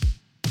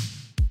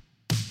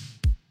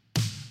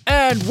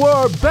And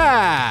we're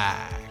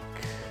back!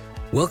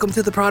 Welcome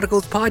to the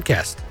Prodigals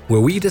Podcast,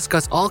 where we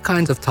discuss all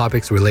kinds of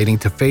topics relating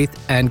to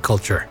faith and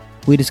culture.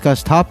 We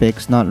discuss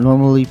topics not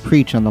normally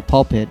preached on the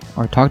pulpit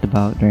or talked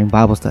about during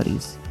Bible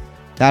studies.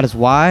 That is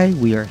why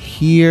we are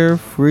here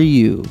for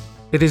you.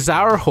 It is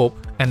our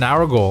hope and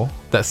our goal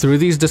that through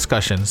these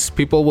discussions,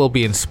 people will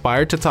be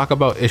inspired to talk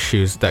about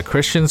issues that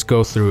Christians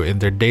go through in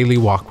their daily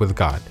walk with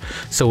God.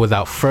 So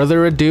without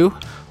further ado,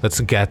 let's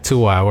get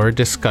to our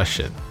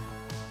discussion.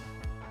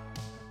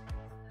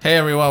 Hey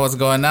everyone, what's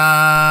going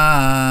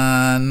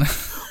on?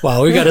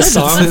 Wow, we got a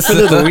song for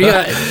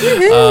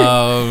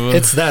the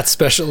it's that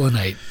special a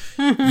night.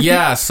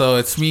 Yeah, so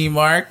it's me,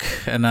 Mark,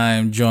 and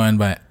I'm joined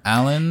by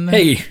Alan.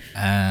 Hey.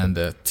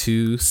 And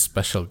two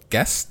special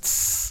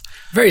guests.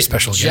 Very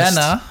special guest.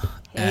 Jenna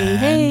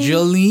and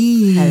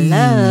Jolene.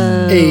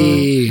 Hello.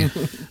 Hey.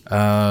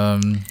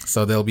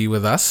 So they'll be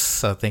with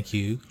us. Thank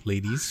you,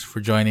 ladies, for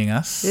joining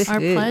us. Our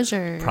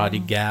pleasure.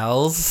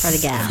 Prodigals.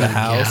 Prodigals. In the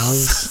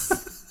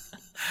house.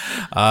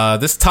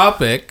 This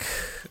topic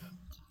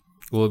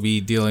we'll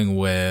be dealing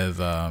with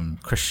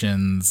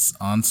Christians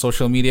on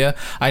social media.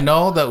 I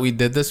know that we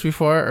did this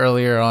before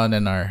earlier on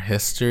in our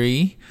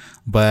history,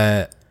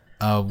 but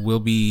we'll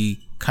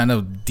be kind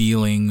of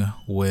dealing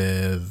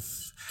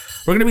with,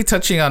 we're going to be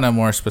touching on a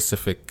more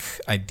specific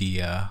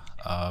idea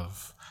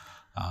of,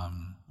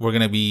 we're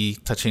going to be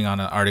touching on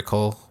an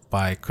article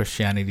by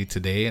Christianity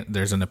Today.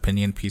 There's an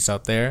opinion piece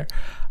out there,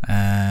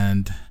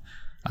 and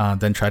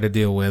then try to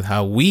deal with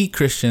how we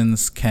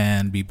Christians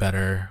can be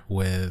better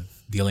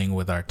with dealing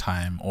with our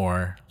time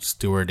or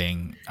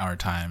stewarding our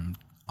time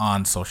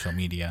on social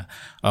media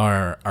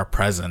or our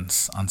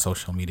presence on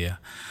social media.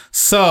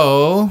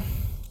 So,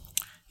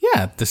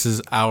 yeah, this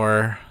is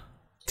our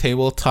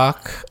table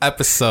talk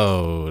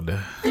episode.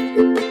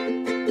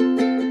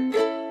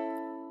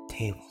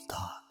 Table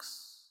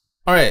Talks.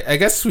 All right, I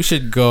guess we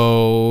should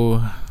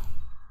go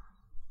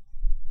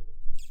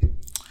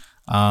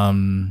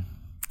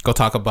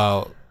talk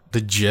about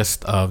the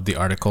gist of the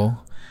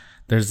article.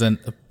 There's an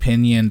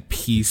opinion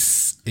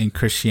piece in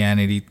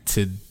Christianity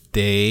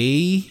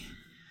Today,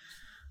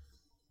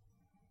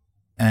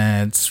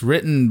 and it's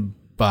written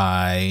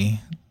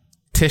by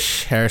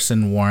Tish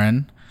Harrison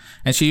Warren,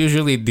 and she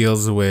usually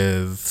deals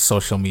with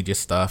social media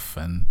stuff.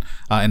 And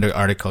in the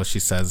article, she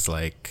says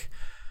like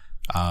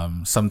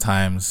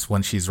sometimes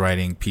when she's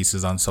writing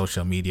pieces on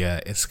social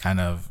media, it's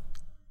kind of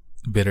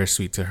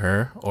bittersweet to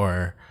her,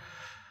 or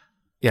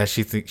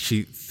she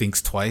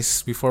thinks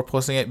twice before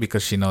posting it,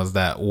 because she knows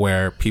that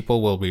where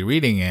people will be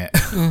reading it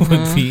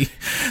would be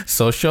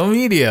social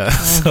media.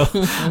 So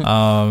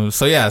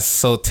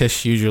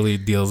Tish usually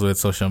deals with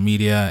social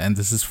media, and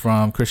this is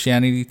from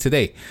Christianity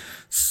Today.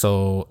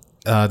 So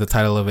the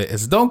title of it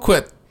is "Don't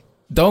quit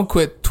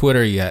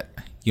Twitter yet.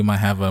 You might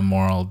have a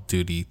moral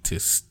duty to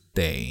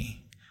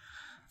stay."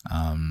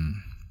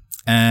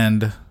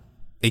 And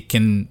it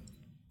can,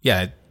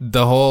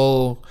 the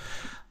whole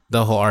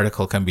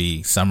article can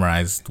be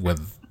summarized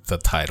with the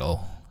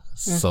title.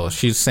 So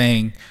she's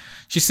saying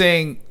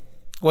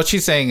what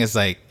she's saying is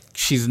like,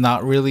 she's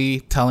not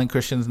really telling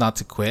Christians not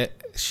to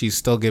quit. She's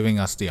still giving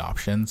us the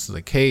options.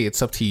 Like, hey,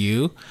 it's up to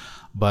you,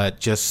 but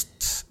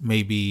just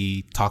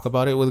maybe talk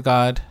about it with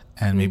God,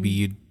 and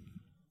maybe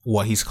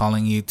what he's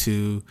calling you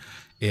to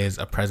is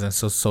a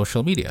presence of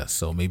social media.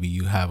 So maybe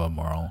you have a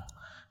moral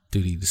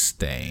duty to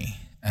stay.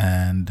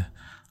 And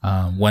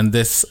when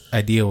this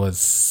idea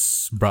was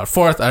brought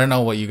forth, I don't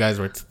know what you guys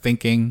were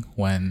thinking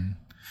when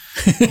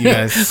you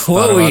guys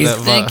what were you that,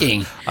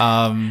 thinking?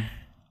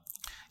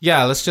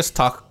 Let's just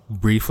talk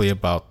briefly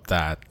about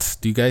that.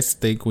 Do you guys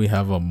think we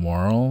have a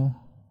moral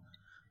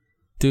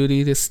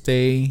duty to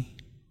stay?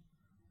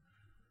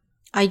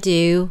 I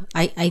do.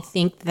 I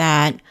think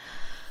that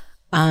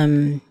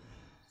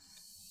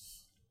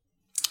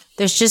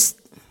there's just,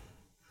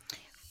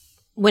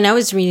 when I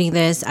was reading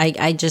this,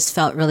 I just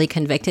felt really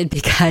convicted,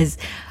 because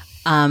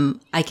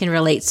I can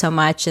relate so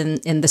much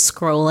in the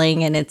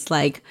scrolling, and it's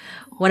like,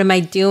 what am I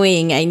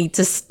doing? I need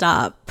to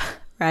stop,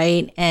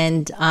 right?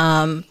 And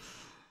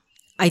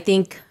I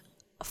think,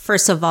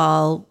 first of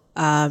all,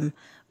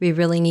 we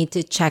really need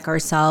to check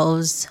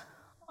ourselves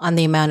on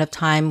the amount of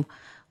time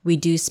we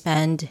do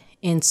spend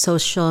in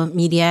social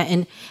media,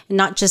 and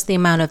not just the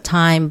amount of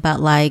time, but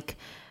like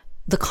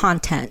the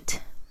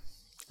content.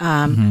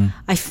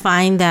 I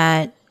find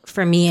that,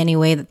 for me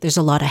anyway, that there's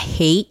a lot of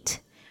hate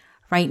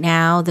right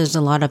now. There's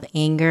a lot of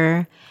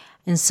anger.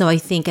 And so I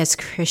think as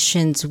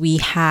Christians, we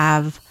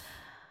have,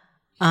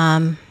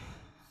 I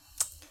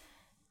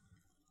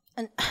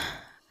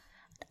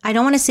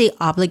don't want to say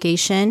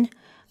obligation,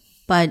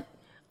 but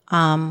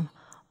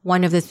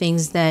one of the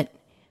things that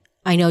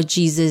I know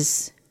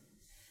Jesus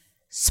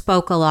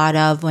spoke a lot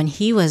of when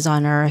he was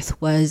on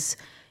earth was,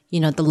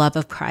 the love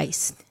of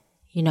Christ,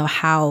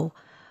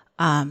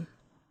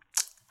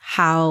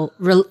 how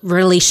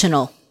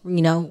relational,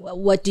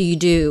 what do you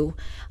do?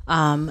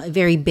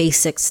 Very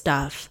basic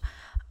stuff.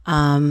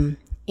 And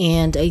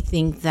I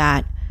think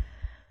that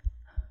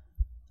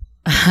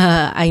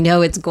I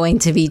know it's going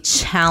to be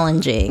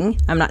challenging.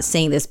 I'm not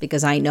saying this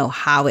because I know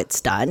how it's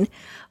done,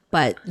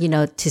 but,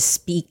 to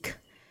speak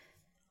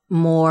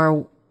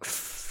more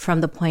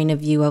from the point of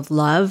view of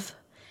love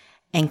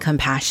and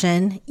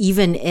compassion,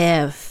 even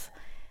if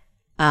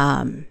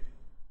the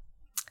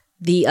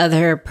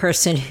other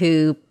person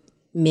who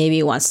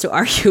maybe wants to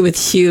argue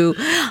with you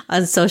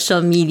on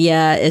social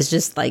media is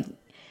just like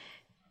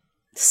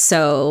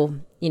so,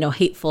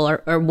 hateful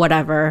or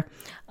whatever.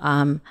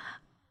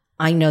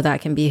 I know that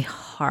can be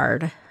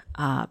hard,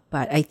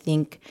 but I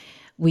think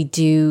we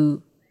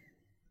do,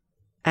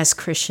 as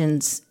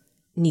Christians,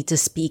 need to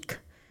speak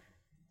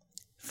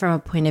from a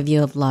point of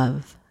view of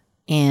love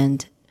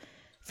and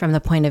from the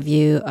point of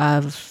view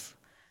of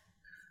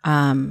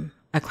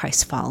a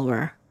Christ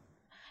follower.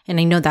 And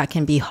I know that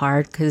can be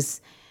hard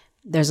because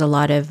there's a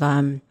lot of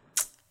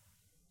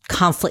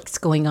conflicts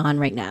going on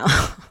right now.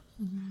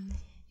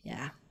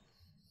 Yeah.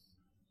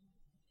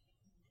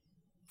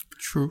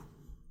 True.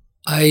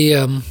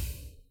 When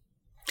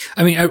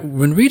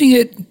reading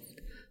it,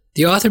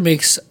 the author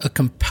makes a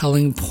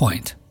compelling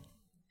point,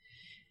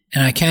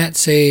 and I can't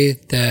say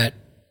that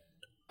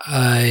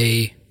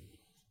I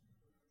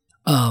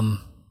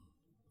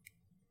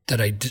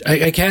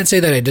can't say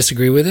that I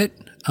disagree with it.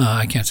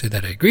 I can't say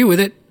that I agree with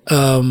it.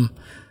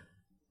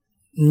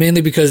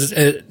 Mainly because,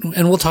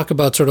 and we'll talk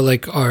about sort of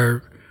like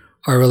our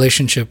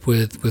relationship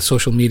with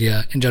social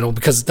media in general,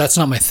 because that's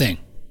not my thing.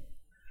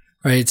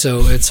 Right. So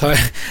it's hard.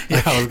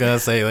 Yeah, I was going to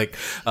say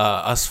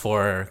us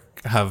four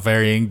have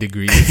varying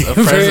degrees of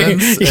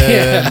presence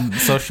in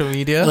social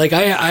media. Like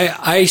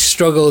I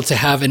struggle to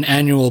have an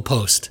annual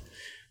post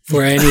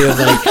for any of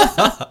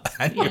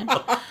I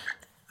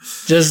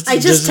just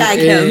tag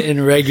him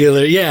in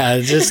regular. Yeah.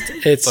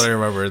 It's. So I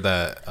remember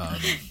that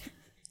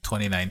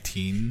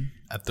 2019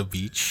 at the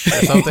beach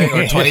or something,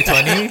 or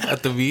 2020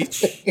 at the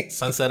beach,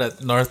 sunset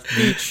at North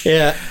Beach.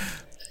 Yeah.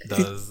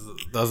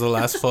 That was the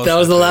last post. That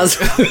was the last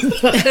one.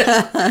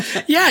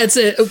 Yeah, it's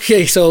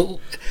okay. So,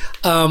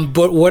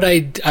 but what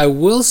I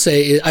will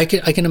say is I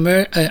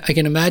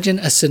can imagine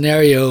a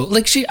scenario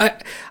like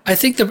I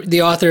think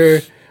the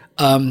author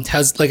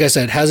has, like I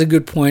said, has a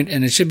good point,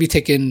 and it should be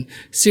taken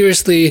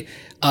seriously.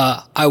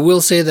 I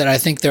will say that I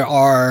think there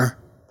are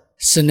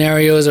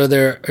scenarios or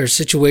there are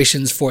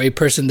situations for a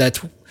person that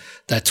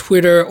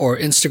Twitter or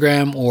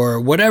Instagram or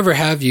whatever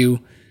have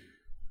you,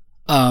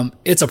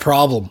 it's a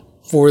problem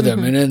for them.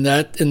 Mm-hmm.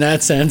 And in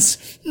that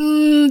sense,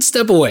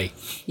 step away.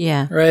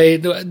 Yeah.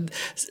 Right.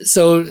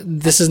 So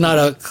this is not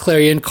a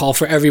clarion call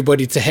for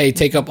everybody to, hey,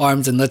 take up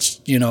arms and let's,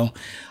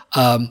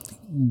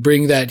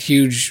 bring that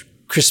huge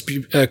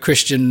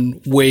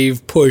Christian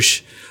wave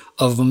push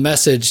of a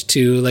message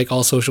to like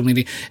all social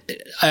media.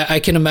 I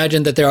can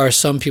imagine that there are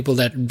some people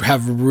that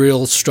have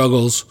real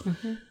struggles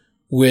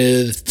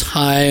with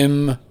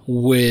time,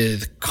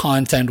 with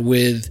content,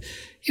 with,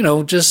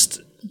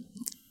 just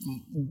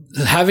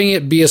having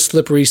it be a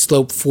slippery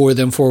slope for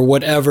them for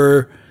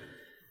whatever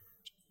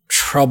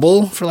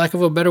trouble, for lack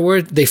of a better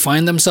word, they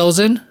find themselves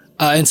in.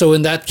 And so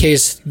in that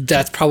case,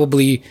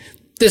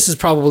 this is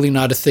probably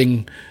not a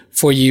thing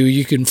for you.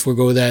 You can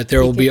forego that.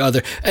 There will be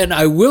other. And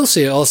I will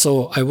say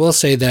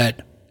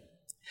that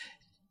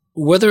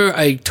whether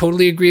I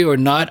totally agree or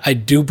not, I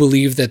do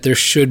believe that there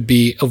should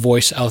be a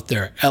voice out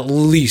there, at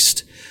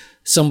least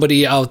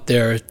somebody out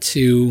there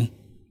to,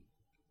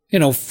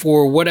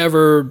 for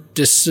whatever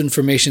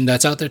disinformation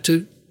that's out there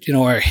to,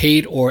 or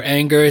hate or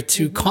anger,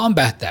 to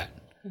combat that.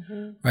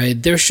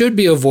 Right? There should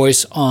be a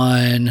voice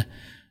on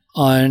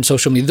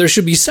social media. There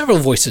should be several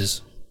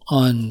voices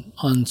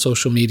on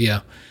social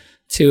media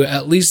to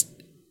at least,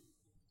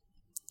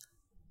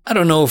 I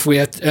don't know if we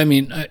have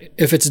to,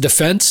 if it's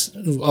defense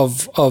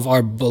of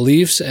our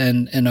beliefs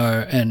and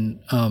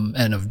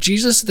of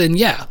Jesus, then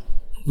yeah,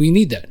 we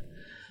need that.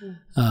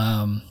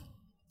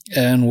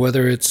 And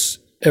whether it's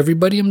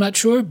everybody, I'm not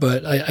sure,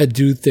 but I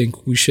do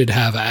think we should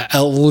have at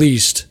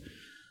least.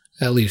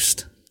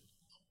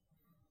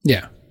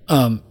 Yeah.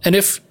 And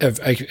if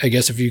I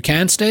guess if you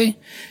can stay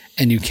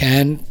and you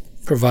can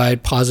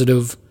provide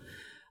positive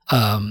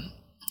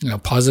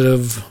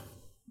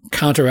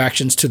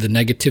counteractions to the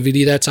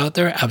negativity that's out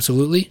there,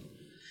 absolutely.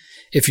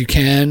 If you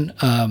can,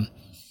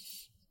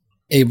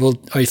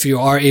 if you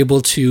are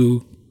able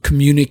to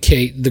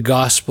communicate the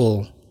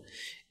gospel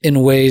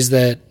in ways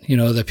that,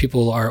 that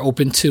people are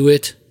open to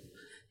it,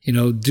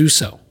 do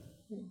so.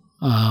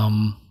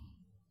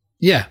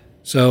 Yeah.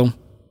 So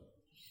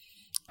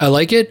I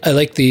like it. I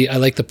like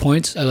the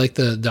points. I like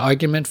the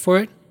argument for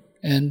it.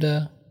 And,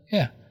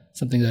 yeah,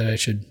 something that I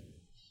should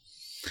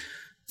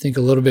think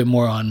a little bit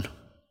more on,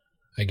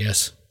 I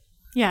guess.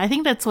 Yeah, I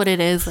think that's what it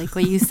is. Like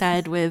what you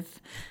said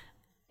with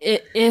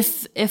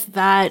if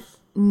that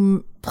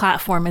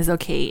platform is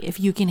okay, if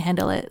you can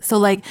handle it. So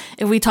like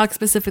if we talk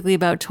specifically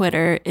about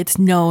Twitter, it's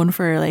known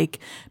for like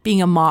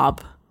being a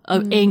mob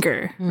of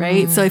anger,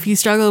 right? So if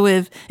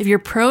you're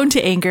prone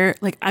to anger,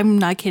 like I'm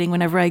not kidding,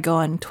 whenever I go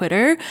on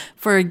Twitter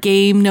for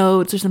game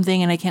notes or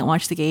something and I can't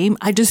watch the game,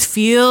 I just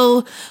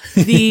feel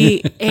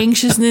the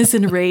anxiousness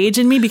and rage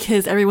in me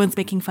because everyone's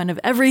making fun of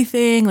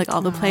everything, like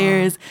all the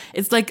players.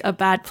 It's like a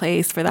bad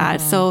place for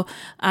that. So,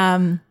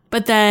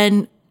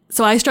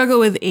 so I struggle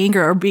with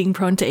anger or being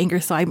prone to anger,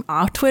 so I'm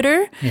off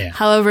Twitter. Yeah.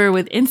 However,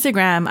 with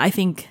Instagram, I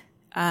think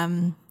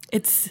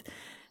it's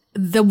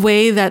the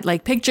way that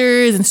like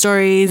pictures and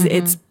stories,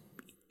 it's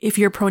if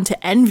you're prone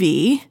to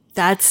envy,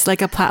 that's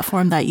like a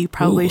platform that you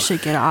probably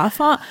should get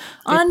off on.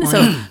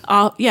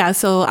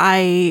 So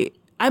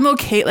I'm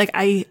okay. Like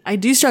I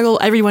do struggle.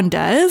 Everyone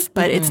does,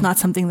 but it's not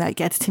something that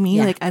gets to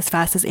me like as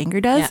fast as anger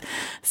does. Yeah.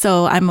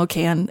 So I'm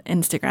okay on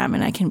Instagram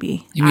and I can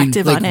be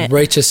active like on it.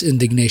 Righteous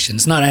indignation.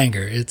 It's not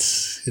anger.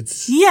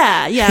 It's.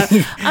 Yeah.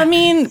 I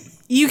mean,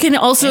 you can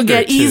also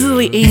get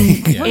easily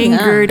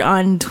angered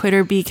on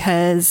Twitter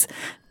because,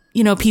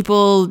 you know,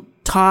 people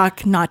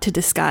talk not to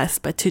discuss,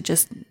 but to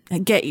just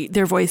get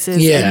their voices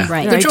and their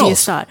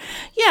ideas thought.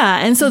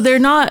 Yeah. And so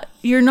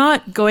you're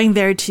not going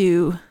there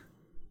to,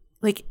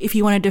 like, if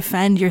you want to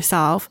defend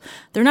yourself,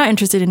 they're not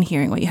interested in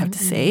hearing what you have to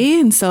say.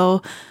 And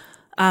so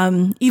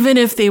even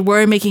if they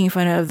were making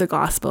fun of the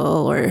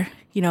gospel or,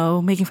 you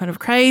know, making fun of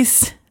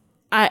Christ,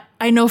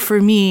 I know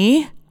for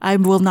me, I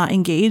will not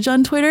engage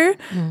on Twitter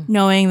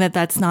knowing that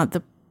that's not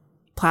the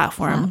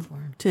platform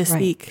to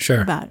speak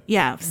about.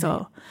 Yeah.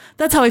 So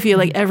that's how I feel.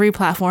 Like every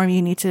platform,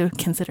 you need to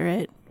consider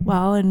it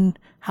well and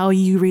how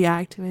you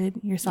react to it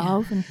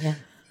yourself.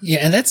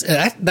 Yeah, and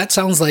that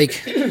sounds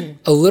like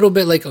a little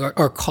bit like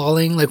our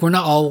calling. Like we're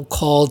not all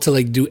called to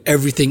like do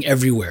everything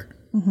everywhere,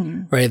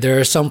 right? There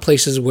are some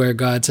places where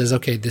God says,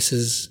 "Okay, this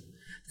is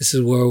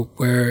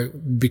where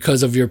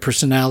because of your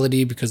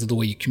personality, because of the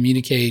way you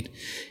communicate,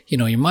 you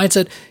know, your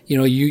mindset, you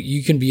know,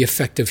 you can be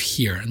effective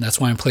here, and that's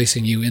why I'm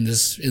placing you in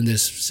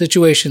this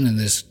situation, in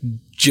this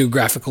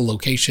geographical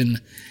location,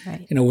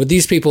 you know, with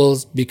these people,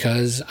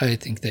 because I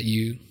think that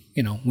you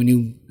know,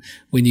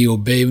 when you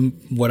obey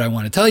what I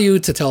want to tell you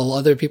to tell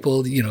other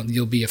people, you know,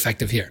 you'll be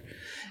effective here.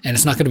 And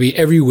it's not going to be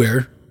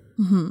everywhere,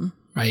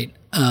 right?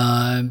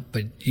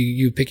 But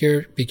you pick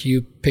your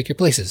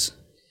places.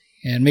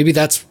 And maybe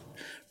that's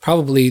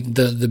probably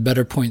the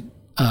better point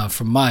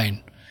from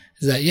mine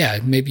is that, yeah,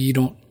 maybe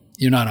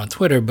you're not on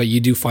Twitter, but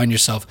you do find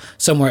yourself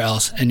somewhere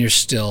else and you're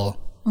still,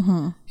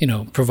 you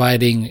know,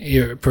 providing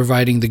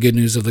the good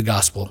news of the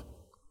gospel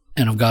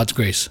and of God's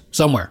grace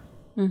somewhere.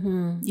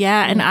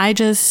 Yeah, and I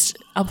just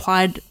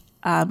applaud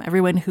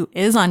everyone who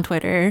is on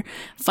Twitter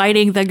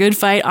fighting the good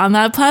fight on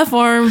that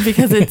platform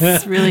because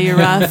it's really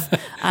rough.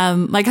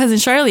 My cousin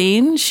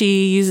Charlene,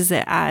 she uses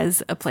it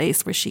as a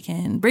place where she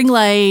can bring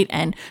light,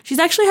 and she's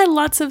actually had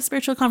lots of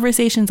spiritual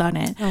conversations on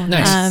it. Oh,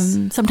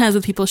 nice. Sometimes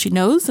with people she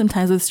knows,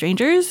 sometimes with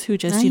strangers who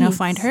just, you know,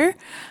 find her.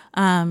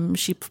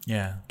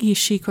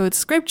 She quotes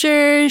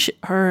scripture,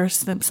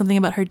 something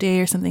about her day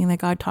or something that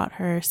God taught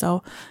her.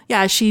 So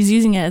yeah, she's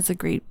using it as a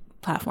great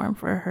platform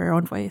for her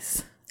own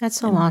voice. That's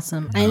so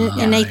awesome.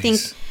 And I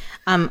think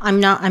I'm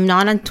not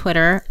on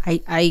Twitter.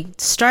 I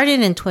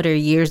started in Twitter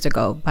years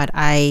ago, but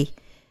I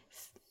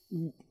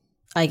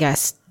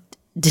guess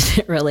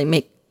didn't really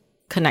make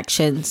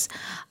connections.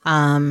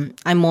 I'm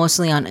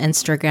mostly on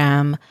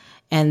Instagram,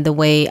 and the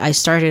way I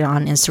started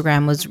on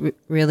Instagram was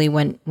really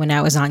when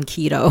I was on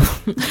keto,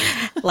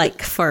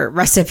 like for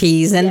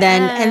recipes, and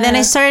then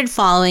I started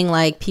following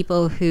like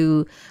people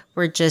who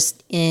were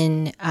just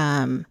in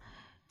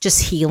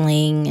just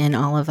healing and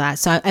all of that.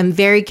 So I'm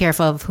very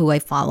careful of who I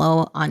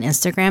follow on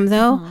Instagram,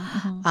 though.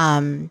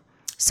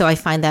 So I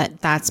find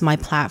that that's my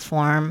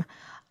platform.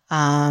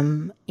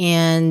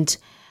 And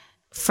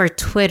for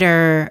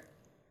Twitter,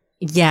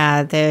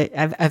 yeah,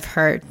 I've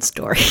heard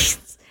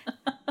stories.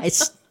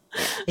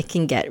 It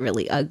can get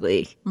really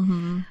ugly.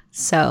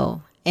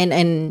 So,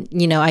 and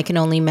you know, I can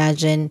only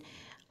imagine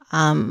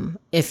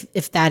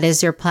if that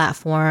is your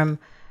platform,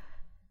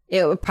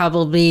 it would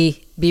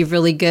probably be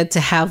really good to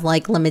have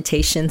like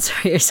limitations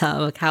for yourself,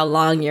 like how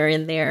long you're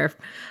in there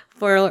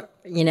for,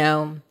 you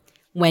know,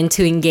 when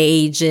to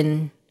engage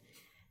in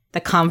the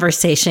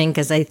conversation.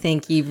 Cause I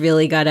think you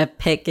really got to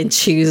pick and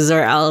choose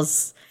or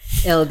else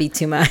it'll be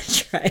too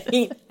much,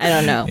 right? I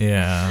don't know.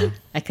 Yeah.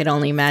 I could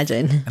only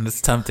imagine. And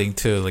it's tempting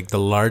too. Like the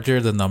larger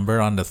the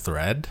number on the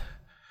thread,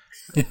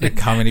 like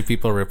how many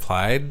people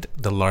replied,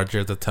 the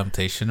larger the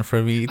temptation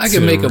for me I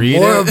can make a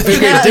bigger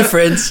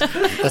difference.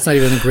 That's not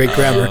even a great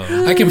grammar.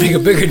 I can make a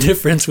bigger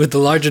difference with the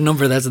larger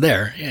number that's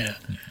there.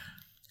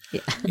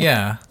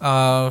 Yeah.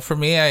 For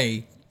me,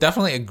 I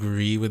definitely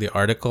agree with the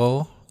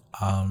article.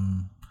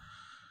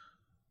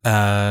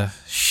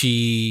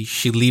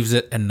 She leaves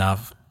it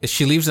enough.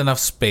 She leaves enough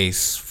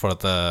space for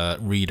the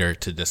reader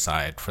to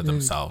decide for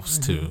themselves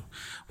to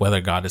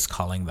whether God is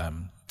calling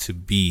them to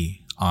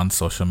be on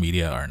social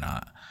media or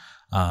not.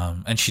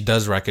 And she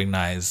does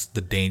recognize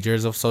the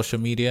dangers of social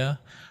media.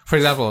 For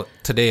example,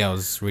 today I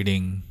was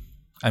watching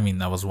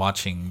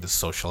The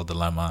Social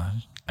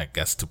Dilemma, I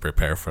guess, to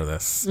prepare for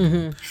this.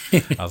 I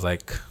was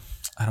like,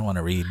 I don't want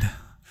to read.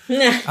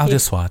 I'll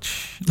just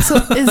watch. So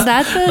is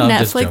that the No, I'm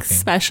just Netflix joking.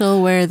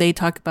 special where they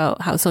talk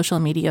about how social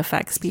media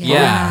affects people?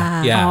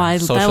 Yeah. Oh,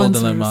 that Social one's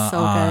Dilemma so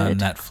on good.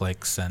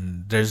 Netflix,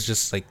 and there's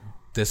just like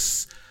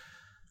this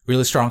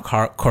really strong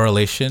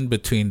correlation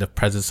between the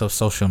presence of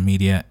social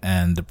media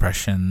and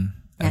depression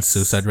and Yes.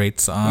 suicide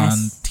rates on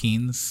Yes.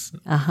 teens,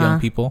 young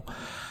people.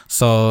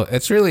 So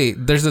it's really,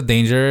 there's a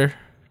danger.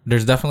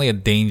 There's definitely a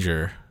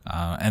danger,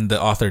 and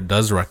the author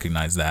does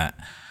recognize that.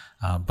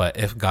 But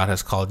if God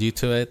has called you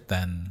to it,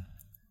 then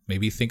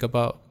maybe think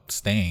about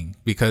staying,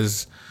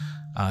 because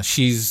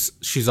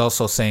she's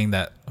also saying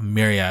that a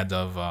myriad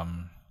of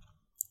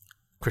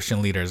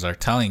Christian leaders are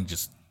telling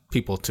just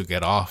people to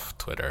get off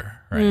Twitter,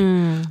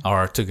 right?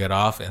 Or to get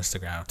off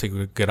Instagram,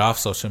 to get off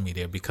social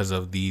media because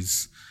of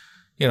these,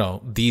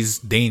 these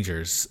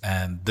dangers.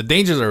 And the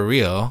dangers are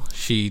real.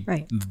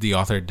 Right. The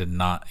author did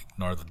not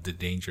ignore the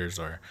dangers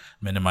or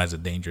minimize the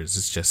dangers.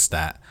 It's just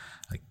that,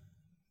 like,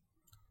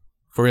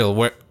 for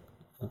real,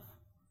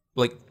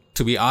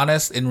 to be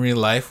honest, in real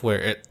life,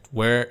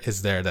 where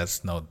is there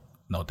that's no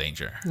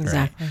danger,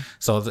 Exactly. right?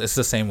 So it's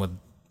the same with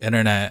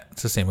internet.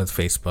 It's the same with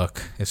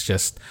Facebook. It's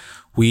just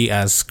we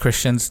as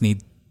Christians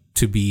need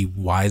to be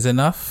wise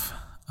enough,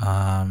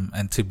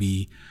 and to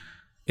be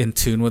in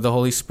tune with the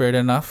Holy Spirit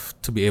enough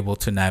to be able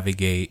to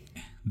navigate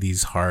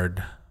these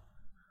hard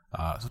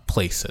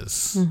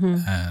places.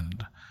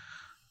 And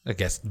I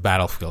guess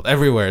battlefield.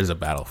 Everywhere is a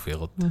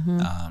battlefield.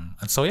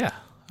 And so yeah.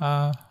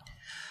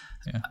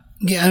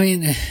 Yeah, I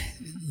mean,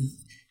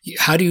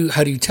 how do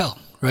you tell,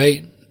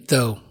 right?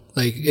 Though,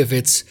 like, if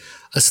it's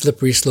a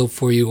slippery slope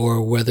for you,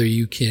 or whether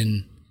you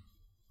can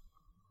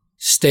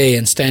stay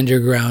and stand your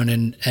ground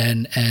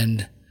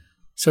and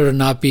sort of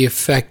not be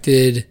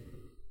affected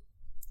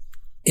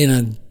in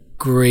a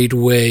great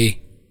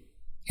way.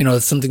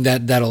 It's something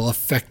that'll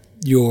affect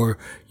your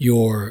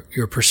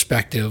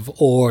perspective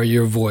or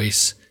your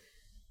voice.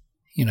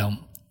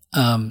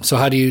 So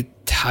how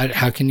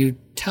can you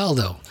tell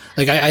though?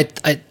 Like I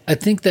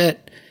think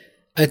that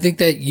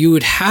you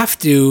would have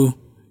to,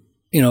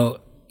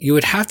 you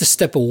would have to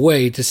step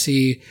away to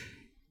see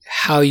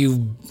how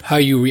you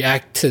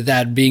react to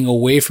that, being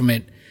away from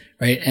it,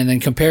 right? And then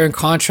compare and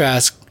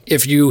contrast,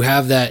 if you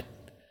have that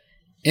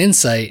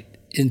insight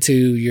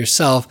into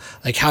yourself,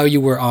 like how you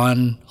were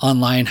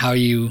online, how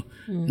you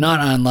not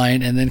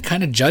online, and then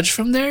kind of judge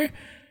from there.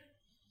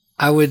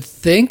 I would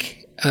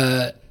think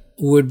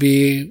would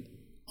be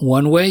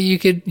one way you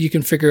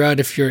can figure out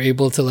if you're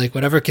able to, like,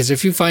 whatever. Because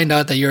if you find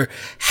out that you're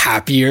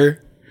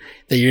happier,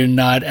 that you're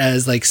not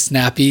as like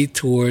snappy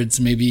towards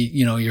maybe,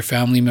 your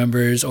family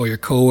members or your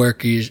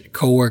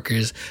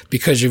coworkers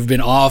because you've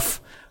been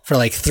off for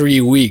like 3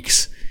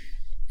 weeks,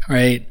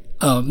 right?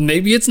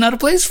 Maybe it's not a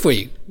place for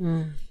you,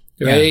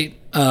 right?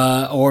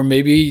 Or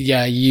maybe,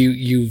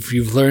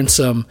 you've learned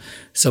some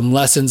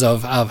lessons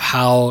of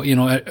how,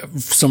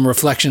 some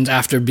reflections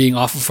after being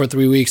off for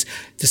 3 weeks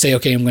to say,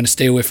 okay, I'm going to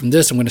stay away from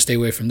this. I'm going to stay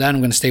away from that.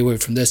 I'm going to stay away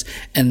from this.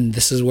 And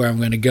this is where I'm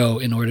going to go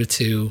in order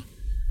to,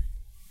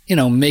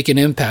 make an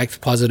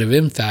impact, positive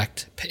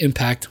impact. But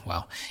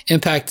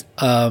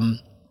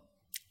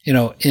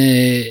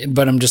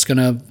I'm just going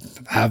to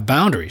have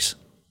boundaries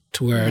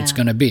to where it's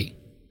going to be.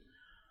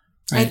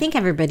 Right. I think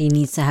everybody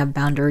needs to have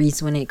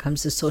boundaries when it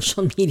comes to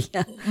social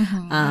media.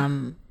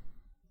 I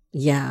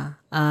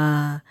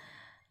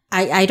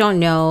don't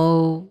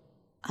know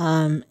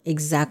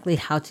exactly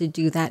how to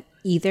do that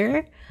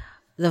either.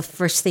 The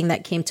first thing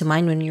that came to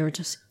mind when you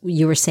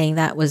were saying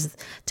that was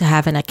to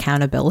have an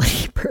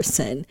accountability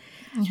person,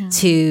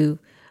 to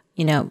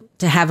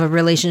have a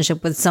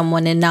relationship with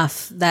someone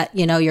enough that,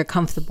 you're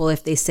comfortable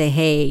if they say,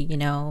 hey,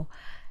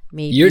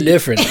 maybe You're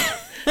different.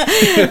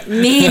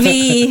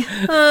 maybe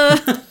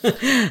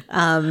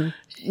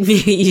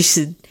maybe you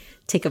should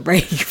take a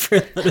break for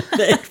a little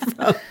bit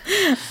from,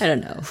 I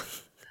don't know,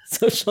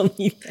 social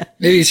media.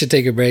 Maybe you should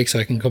take a break so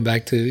I can come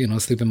back to,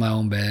 sleep in my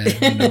own bed.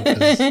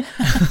 'Cause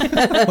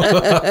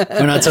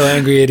we're not so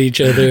angry at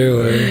each other,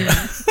 or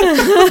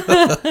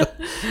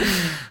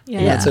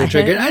not so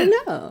triggered. I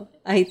don't know.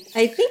 I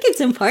think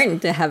it's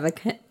important to have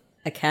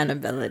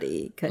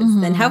accountability, because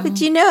then how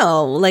would you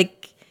know?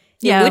 Like,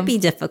 it would be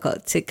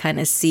difficult to kind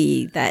of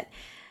see that,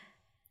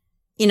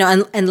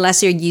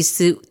 unless you're used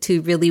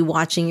to really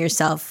watching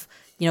yourself,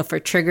 for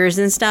triggers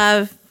and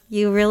stuff.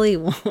 You really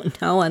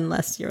won't know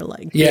unless you're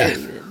like, yeah.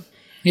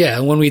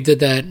 And when we did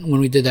that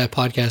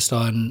podcast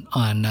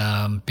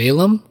on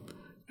Balaam,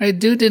 right?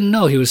 Dude didn't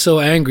know. He was so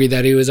angry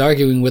that he was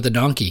arguing with a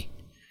donkey,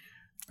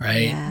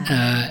 right?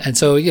 Yeah. And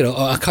so,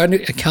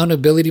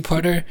 accountability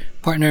partner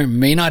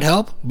may not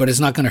help, but it's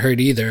not going to hurt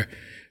either,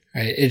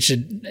 right? It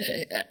should,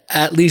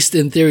 at least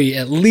in theory,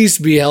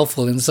 be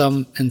helpful in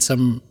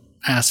some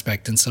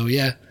aspect. And so,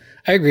 yeah,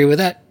 I agree with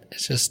that.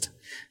 It's just,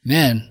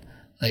 man,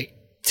 like,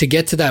 to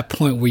get to that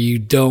point where you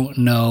don't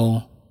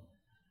know,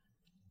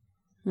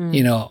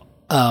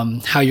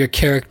 how your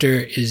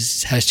character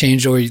has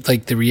changed, or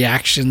like the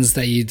reactions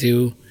that you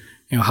do,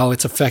 how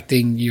it's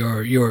affecting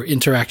your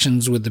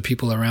interactions with the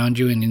people around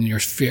you and in your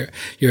sphere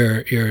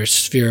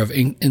of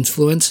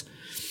influence,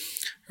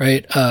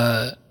 right?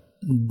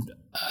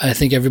 I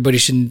think everybody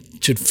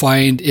should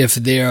find if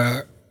they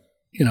are,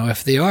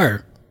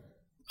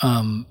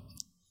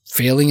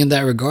 failing in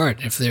that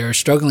regard, if they're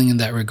struggling in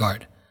that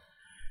regard,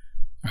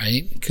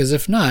 right? Because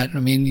if not, I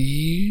mean,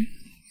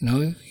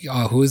 who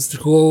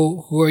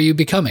are you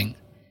becoming,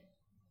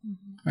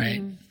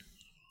 right?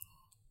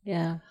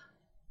 Yeah,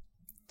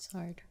 it's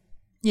hard.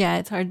 Yeah,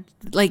 it's hard.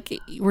 Like,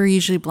 we're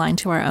usually blind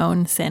to our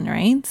own sin,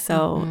 right?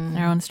 So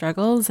our own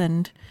struggles,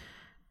 and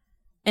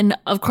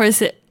of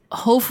course,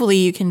 hopefully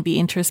you can be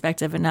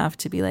introspective enough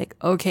to be like,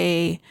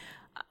 okay,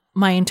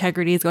 my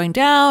integrity is going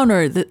down,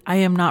 or that I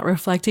am not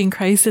reflecting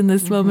Christ in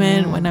this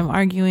moment when I'm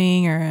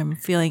arguing or I'm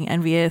feeling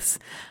envious.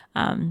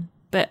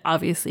 But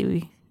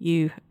obviously,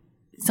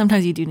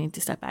 sometimes you do need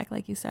to step back,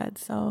 like you said.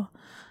 So,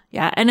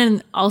 yeah. And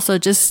then also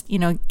just,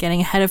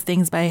 getting ahead of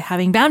things by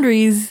having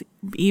boundaries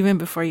even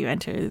before you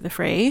enter the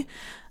fray.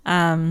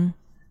 When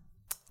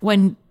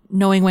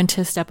knowing when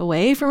to step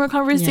away from a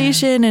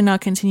conversation and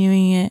not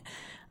continuing it.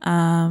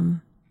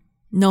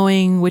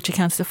 Knowing which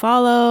accounts to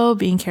follow,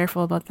 being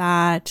careful about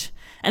that.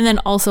 And then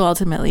also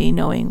ultimately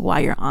knowing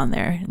why you're on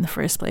there in the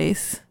first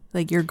place,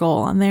 like your goal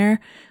on there.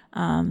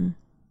 And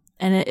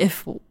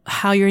if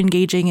how you're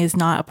engaging is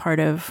not a part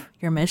of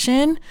your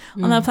mission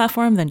on that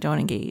platform, then don't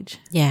engage.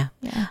 Yeah.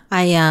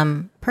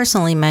 I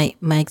personally, my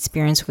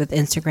experience with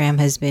Instagram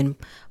has been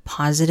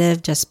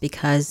positive, just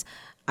because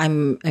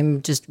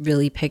I'm just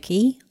really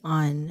picky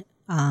on.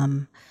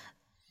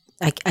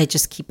 I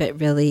just keep it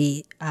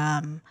really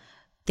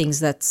things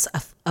that's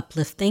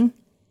uplifting.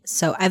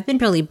 So I've been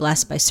really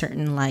blessed by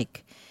certain,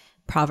 like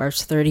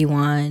Proverbs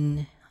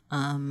 31.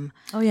 Oh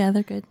yeah,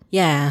 they're good.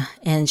 Yeah,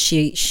 and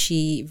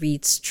she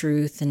reads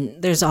truth,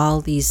 and there's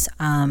all these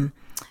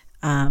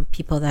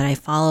people that I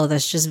follow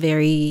that's just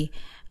very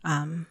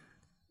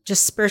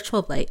just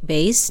spiritual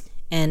based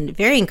and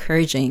very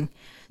encouraging.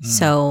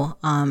 So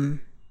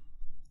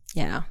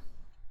yeah.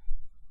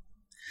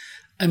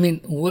 I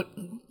mean,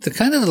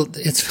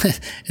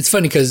 it's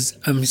funny because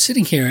I'm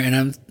sitting here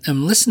and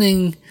I'm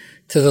listening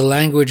to the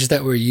language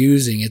that we're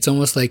using. It's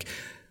almost like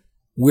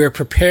we're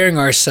preparing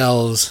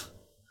ourselves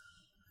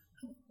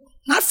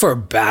not for a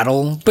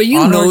battle, but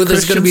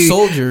there's going to be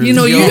soldiers.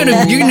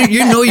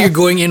 You're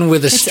going in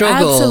with a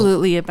struggle.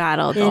 Absolutely a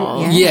battle,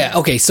 though. Yeah.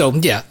 Okay. So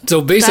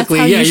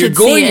basically, you're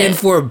going in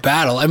for a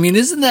battle. I mean,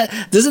 doesn't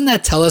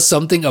that tell us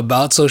something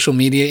about social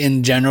media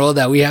in general,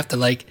 that we have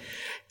to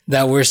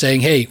that we're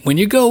saying, hey, when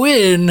you go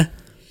in,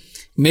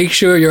 make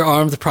sure you're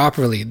armed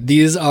properly.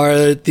 These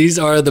are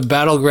the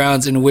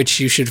battlegrounds in which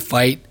you should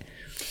fight,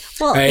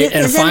 right?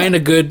 And find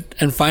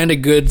a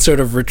good sort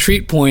of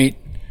retreat point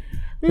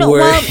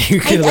where you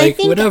can I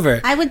think whatever.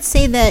 I would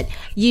say that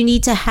you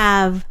need to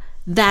have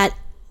that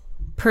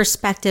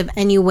perspective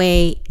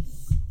anyway,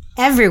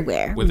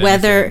 everywhere,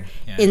 whether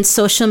in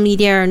social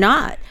media or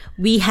not.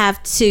 We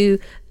have to.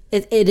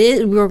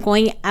 We're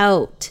going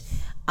out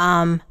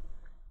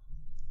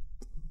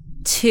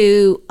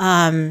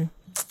to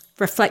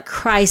reflect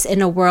Christ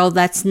in a world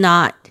that's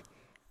not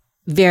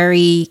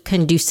very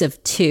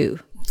conducive to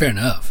fair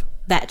enough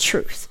that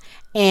truth.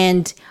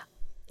 And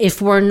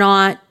if we're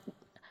not,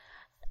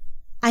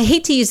 I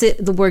hate to use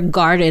the word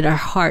guarded our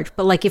heart,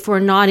 but like if we're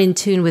not in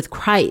tune with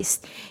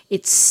Christ,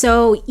 it's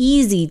so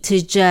easy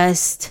to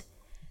just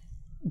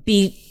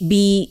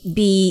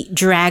be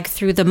dragged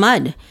through the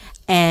mud,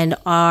 and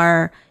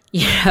our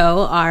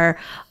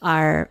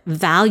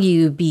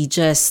value be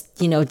just,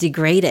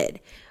 degraded.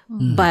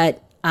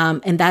 But,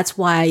 and that's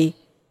why,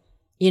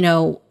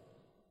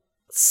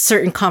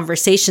 certain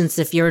conversations,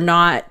 if you're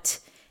not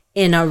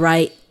in a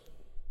right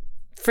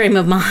frame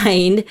of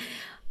mind,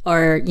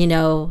 or,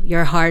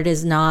 your heart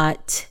is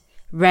not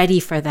ready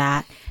for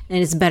that,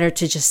 then it's better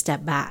to just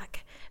step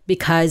back.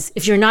 Because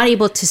if you're not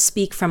able to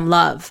speak from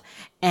love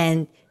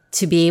and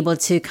to be able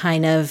to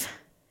kind of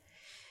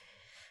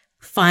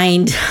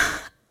find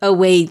a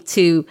way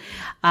to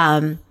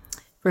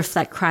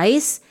reflect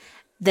Christ,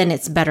 then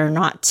it's better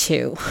not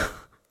to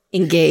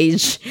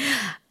engage.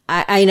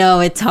 I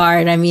know it's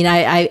hard. I mean,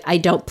 I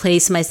don't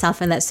place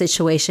myself in that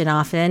situation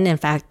often. In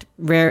fact,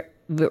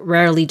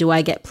 rarely do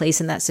I get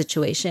placed in that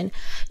situation.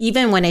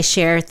 Even when I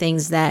share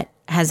things that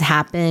has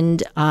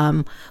happened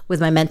with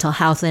my mental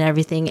health and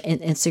everything in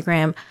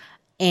Instagram,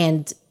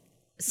 and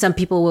some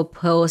people will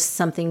post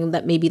something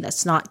that maybe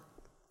that's not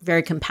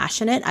very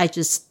compassionate, I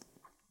just,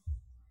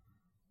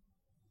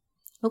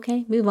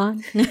 okay, move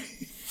on.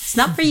 It's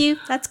not for you.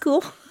 That's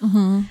cool.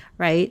 Mm-hmm.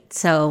 Right?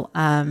 So,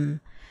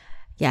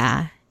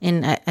 yeah.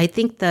 And I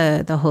think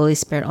the Holy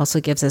Spirit also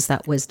gives us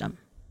that wisdom.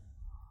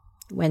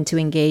 When to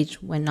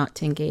engage, when not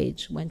to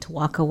engage, when to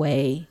walk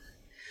away.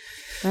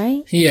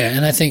 Right? Yeah.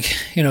 And I think,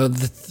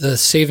 the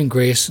saving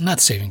grace, not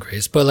saving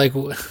grace, but like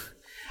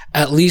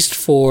at least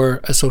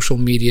for a social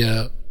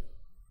media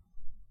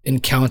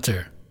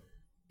encounter,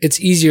 it's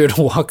easier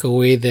to walk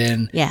away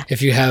than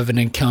if you have an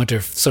encounter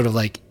sort of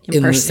like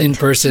in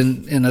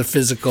person in a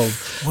physical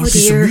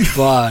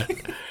spot.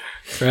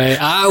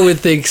 Right. I would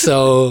think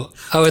so.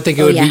 I would think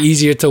it would be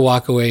easier to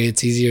walk away.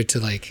 It's easier to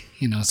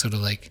sort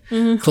of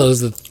close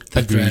the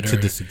thread to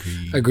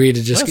disagree. Agree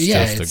to just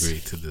agree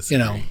to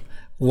disagree.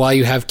 while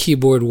you have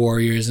keyboard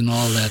warriors and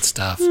all that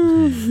stuff,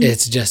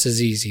 it's just as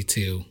easy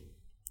to,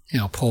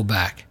 pull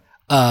back.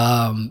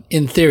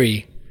 In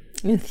theory,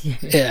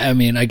 I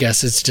mean, I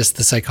guess it's just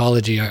the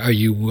psychology. Are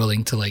you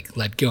willing to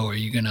let go? Are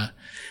you gonna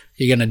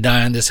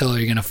die on this hill? Or are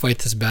you gonna fight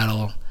this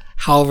battle?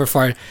 However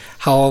far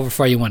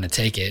you want to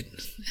take it.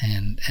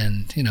 And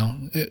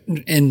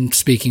and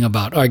speaking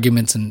about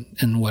arguments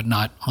and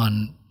whatnot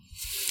on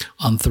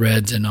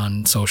threads and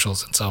on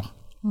socials and so.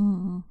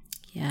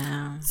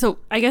 Yeah. So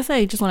I guess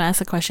I just want to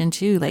ask a question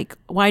too. Like,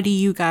 why are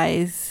you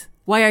guys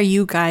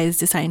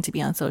deciding to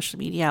be on social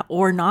media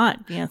or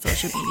not be on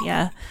social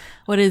media?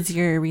 What is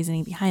your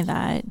reasoning behind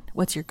that?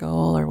 What's your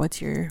goal or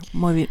what's your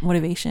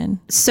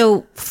motivation?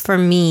 So for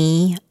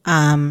me,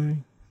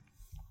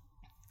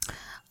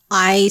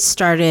 I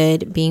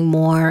started being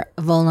more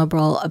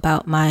vulnerable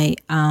about my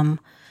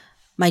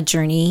my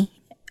journey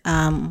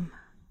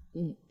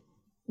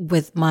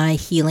with my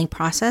healing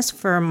process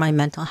for my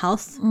mental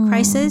health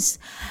crisis.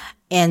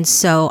 And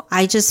so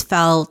I just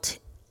felt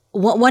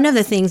one of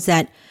the things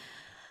that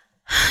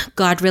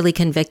God really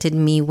convicted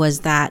me was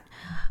that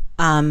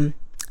I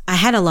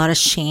had a lot of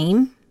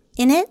shame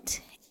in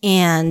it,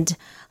 and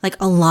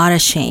a lot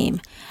of shame.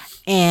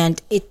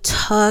 And it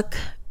took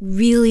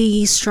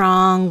really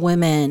strong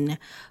women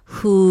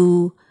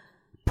who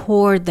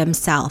poured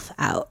themselves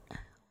out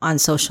on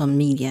social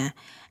media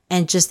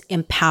and just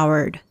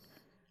empowered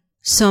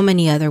so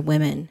many other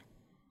women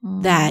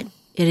that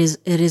it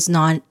is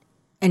not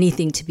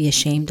anything to be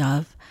ashamed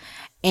of.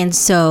 And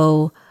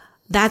so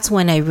that's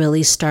when I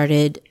really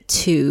started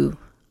to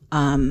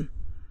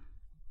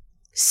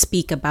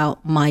speak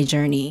about my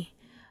journey,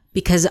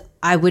 because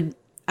I would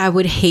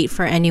hate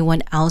for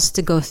anyone else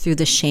to go through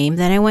the shame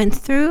that I went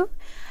through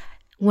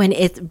when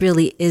it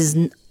really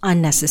is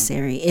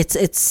unnecessary. It's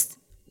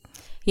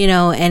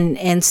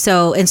and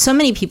so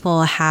many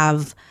people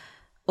have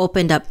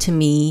opened up to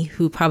me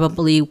who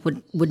probably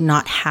would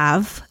not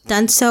have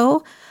done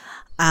so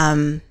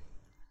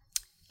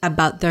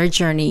about their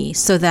journey,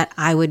 so that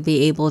I would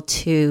be able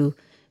to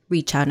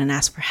reach out and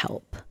ask for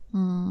help.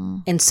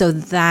 And so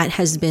that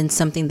has been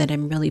something that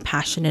I'm really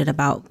passionate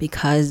about,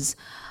 because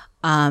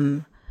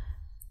I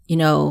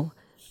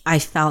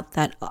felt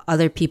that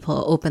other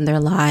people opened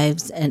their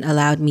lives and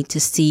allowed me to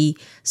see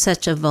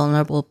such a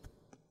vulnerable,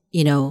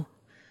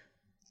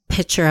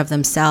 picture of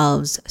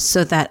themselves,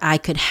 so that I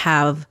could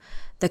have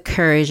the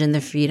courage and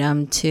the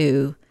freedom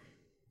to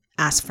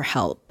ask for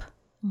help.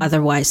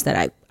 Otherwise,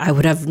 that I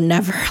would have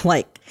never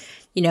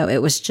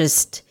it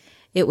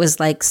was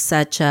like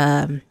such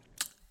a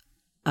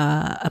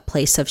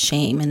place of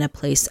shame and a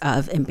place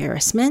of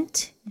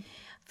embarrassment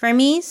for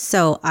me.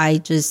 So I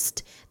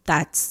just,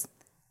 that's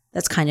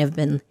kind of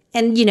been,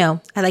 and I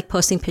like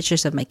posting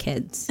pictures of my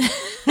kids.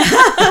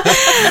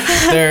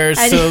 They're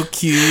so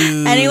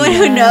cute. Anyone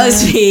who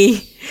knows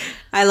me,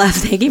 I love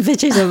taking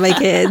pictures of my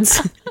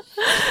kids.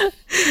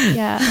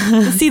 Yeah.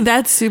 See,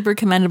 that's super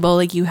commendable.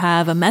 Like, you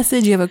have a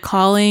message, you have a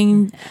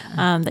calling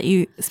that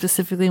you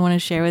specifically want to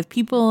share with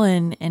people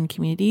and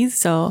communities.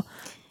 So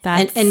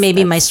that's and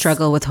maybe my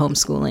struggle with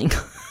homeschooling.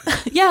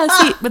 Yeah,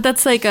 see, but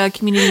that's like a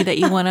community that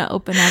you want to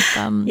open up,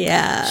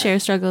 share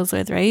struggles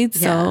with, right?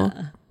 So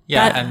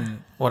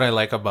and what I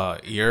like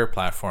about your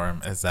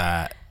platform is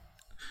that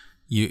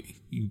you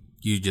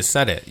just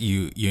said it.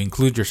 You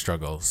include your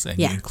struggles and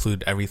you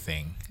include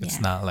everything. It's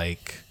not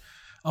like,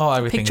 oh,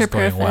 everything's Picture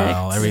going perfect.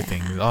 well.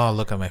 Everything. Oh,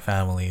 look at my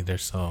family. They're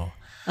so.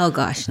 Oh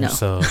gosh, no.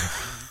 So,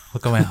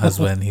 look at my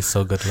husband. He's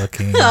so good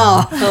looking.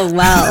 Oh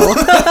wow.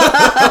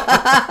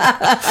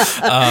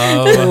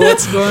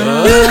 What's going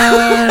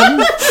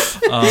on?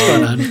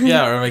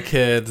 Yeah, or my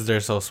kids. They're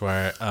so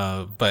smart.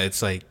 But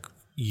it's like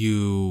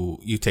you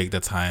take the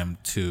time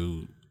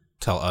to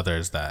tell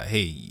others that,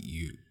 hey,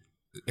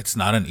 it's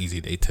not an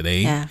easy day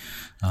today. Yeah.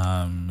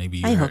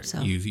 Maybe I hope so.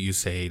 You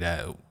say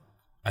that.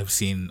 I've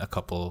seen a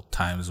couple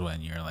times when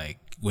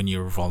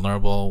you're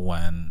vulnerable,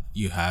 when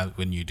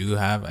you do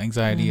have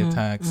anxiety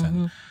attacks,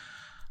 and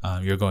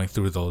you're going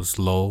through those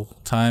low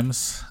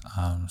times.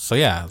 So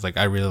yeah,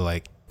 I really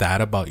like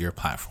that about your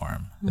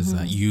platform, is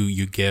that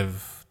you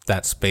give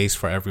that space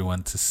for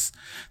everyone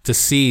to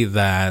see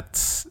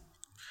that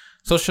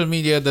social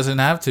media doesn't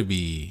have to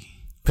be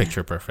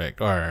picture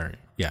perfect or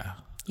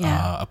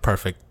a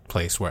perfect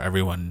place where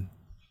everyone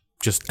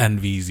just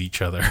envies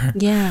each other.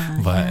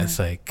 Yeah. But it's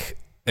like,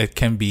 it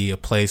can be a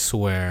place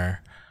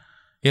where,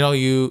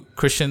 you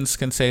Christians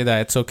can say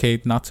that it's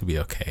okay not to be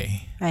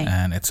okay. Right.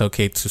 And it's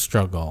okay to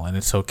struggle, and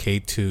it's okay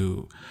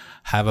to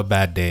have a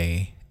bad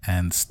day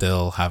and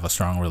still have a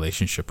strong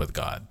relationship with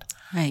God.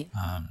 Right.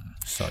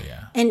 So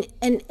yeah. And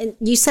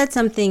you said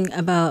something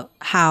about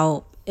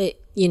how it,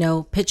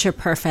 picture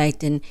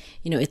perfect, and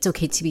it's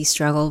okay to be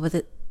struggle with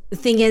it. The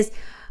thing is,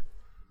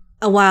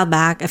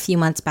 a few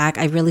months back,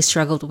 I really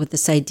struggled with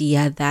this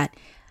idea that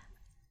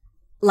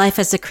life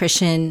as a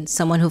Christian,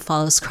 someone who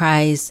follows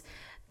Christ,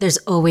 there's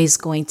always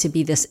going to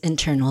be this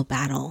internal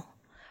battle,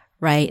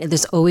 right? And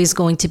there's always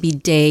going to be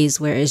days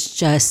where it's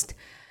just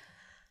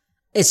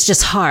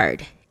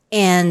hard.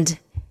 And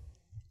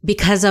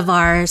because of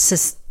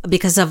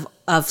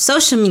of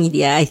social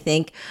media, I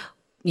think,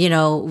 you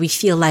know, we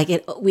feel like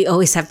we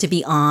always have to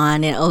be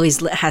on. It always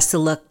has to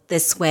look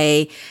this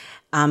way.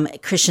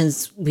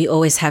 Christians, we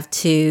always have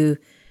to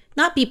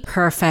not be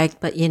perfect,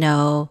 but, you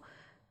know,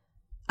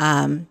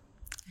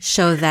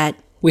 show that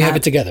we have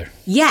it together.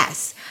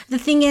 Yes. The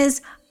thing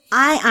is,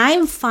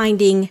 I'm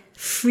finding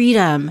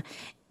freedom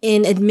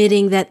in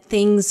admitting that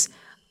things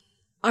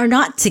are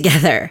not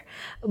together,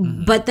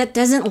 but that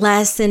doesn't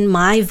lessen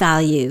my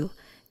value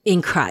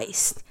in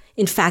Christ.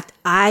 In fact,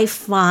 I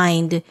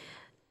find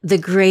the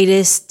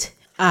greatest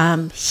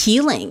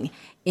healing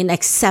in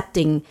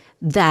accepting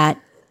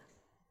that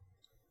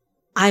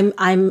I'm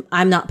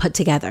not put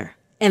together,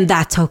 and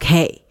that's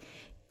okay.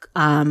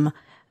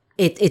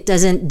 It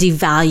doesn't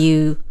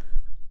devalue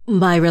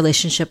my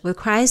relationship with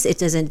Christ. It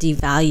doesn't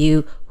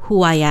devalue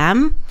who I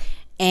am.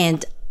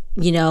 And,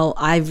 you know,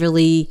 I've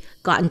really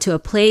gotten to a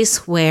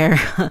place where,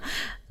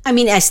 I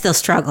mean, I still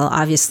struggle,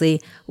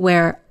 obviously,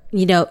 where,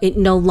 you know, it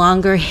no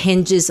longer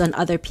hinges on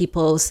other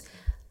people's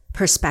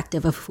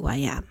perspective of who I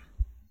am.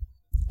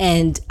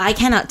 And I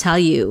cannot tell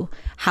you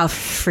how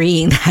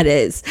freeing that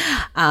is.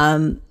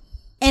 And,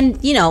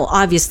 you know,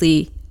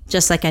 obviously,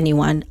 just like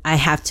anyone, I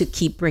have to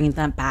keep bringing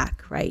them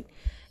back, right?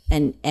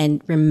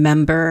 And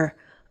remember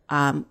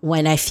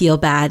when I feel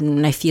bad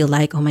and I feel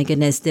like, oh my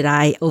goodness, did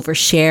I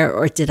overshare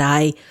or did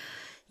I,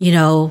 you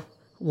know,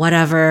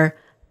 whatever.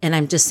 And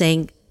I'm just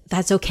saying,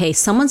 that's okay.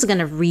 Someone's going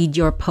to read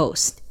your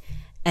post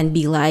and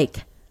be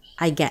like,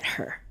 I get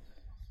her.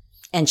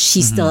 And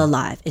she's still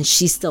alive and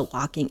she's still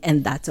walking,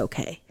 and that's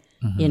okay.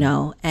 You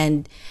know,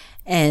 and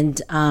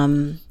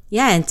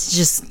yeah, and to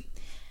just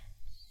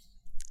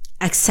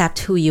accept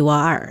who you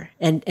are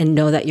and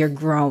know that you're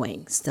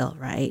growing still,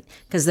 right?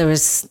 Because there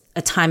was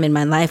a time in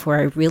my life where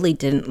I really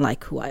didn't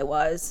like who I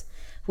was,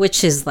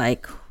 which is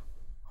like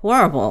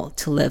horrible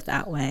to live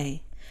that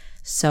way.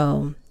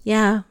 So,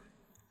 yeah.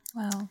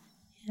 Wow.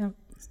 Yeah.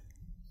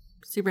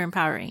 Super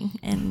empowering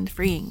and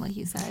freeing, like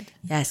you said.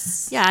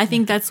 Yes. Yeah, I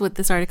think that's what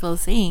this article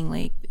is saying.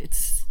 Like,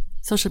 it's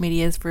social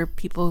media is for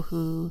people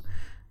who,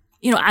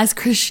 you know, as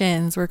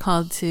Christians, we're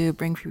called to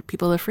bring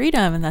people to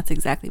freedom, and that's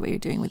exactly what you're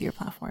doing with your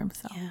platform.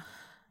 So,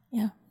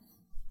 yeah.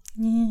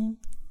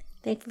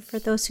 Thankful for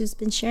those who's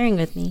been sharing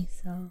with me.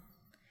 So,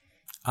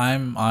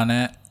 I'm on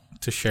it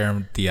to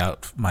share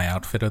my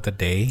outfit of the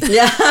day.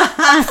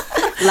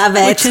 Love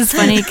it. Which is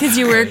funny because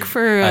you work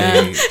for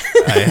I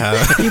have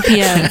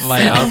UPS.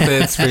 my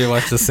outfit's pretty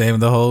much the same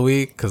the whole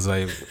week because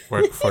I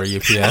work for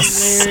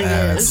UPS.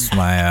 And it's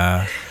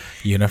my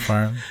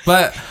uniform.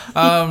 But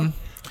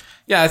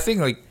yeah, I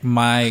think like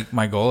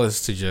my goal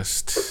is to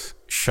just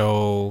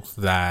show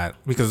that,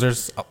 because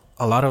there's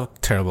a lot of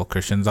terrible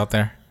Christians out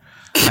there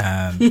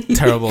and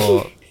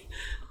terrible,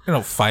 you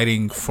know,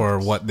 fighting for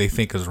what they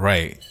think is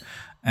right.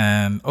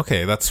 And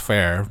okay, that's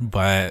fair,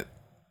 but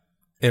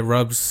it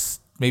rubs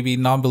maybe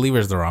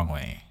non-believers the wrong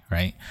way,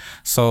 right?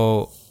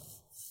 So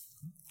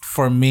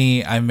for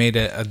me, I made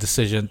a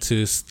decision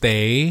to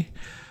stay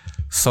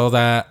so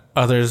that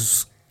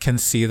others can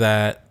see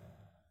that,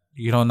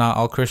 you know, not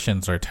all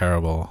Christians are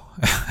terrible.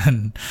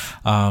 And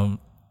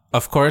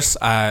of course,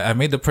 I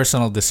made the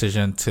personal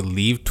decision to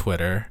leave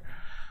Twitter,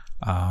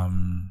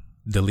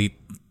 delete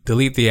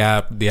the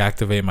app,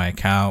 deactivate my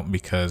account,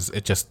 because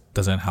it just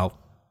doesn't help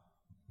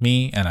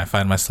me, and I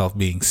find myself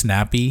being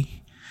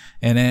snappy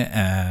in it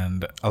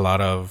and a lot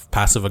of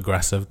passive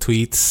aggressive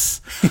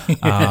tweets.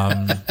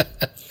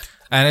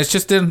 And it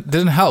just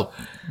didn't help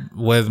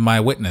with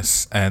my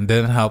witness and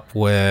didn't help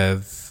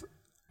with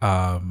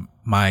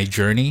my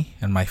journey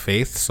and my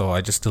faith. So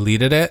I just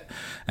deleted it,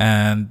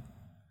 and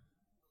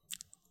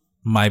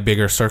my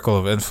bigger circle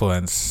of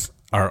influence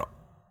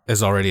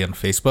is already on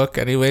Facebook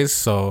anyways.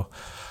 So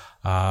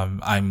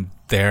I'm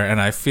there,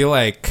 and I feel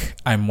like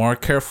I'm more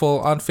careful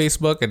on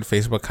Facebook, and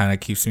Facebook kind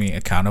of keeps me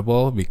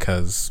accountable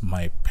because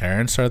my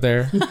parents are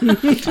there.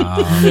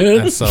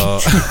 And so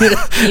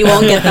you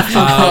won't get the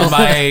phone.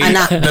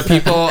 The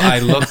people I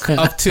look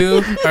up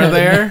to are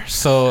there.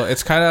 So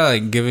it's kind of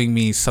like giving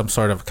me some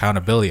sort of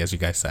accountability, as you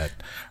guys said,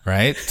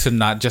 right? To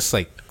not just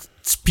like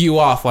spew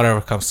off whatever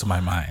comes to my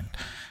mind.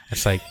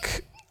 It's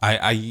like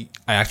I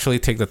actually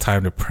take the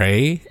time to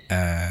pray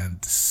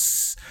and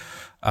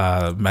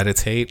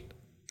meditate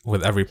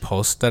with every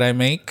post that I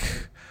make.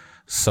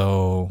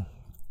 So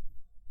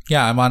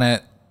yeah, I'm on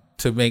it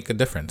to make a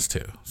difference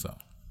too. So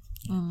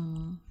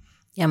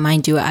yeah,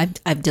 mind you,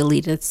 I've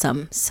deleted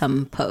some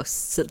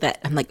posts so that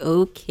I'm like,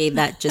 okay,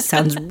 that just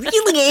sounds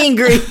really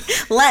angry.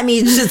 Let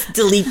me just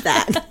delete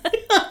that.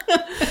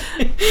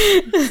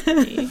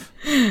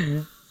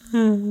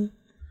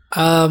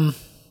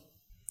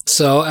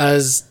 So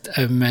as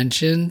I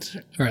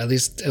mentioned, or at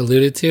least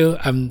alluded to,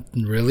 I'm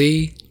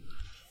really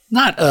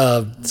not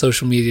a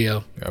social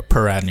media. You're a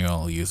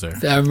perennial user.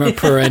 I'm a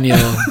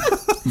perennial,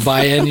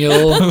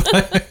 biennial.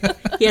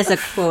 He has a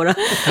quota.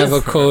 I have a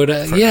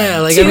quota. Yeah,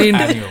 like I mean,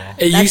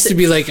 it used to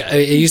be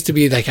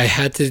like I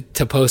had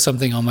to post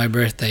something on my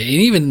birthday,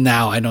 and even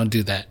now I don't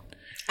do that.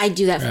 I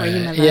do that for you,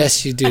 my love.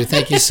 Yes, you do.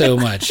 Thank you so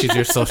much. She's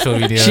your social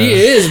media. She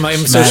is my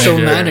social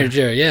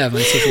manager. Yeah,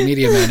 my social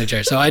media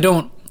manager. So I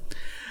don't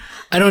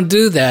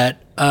do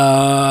that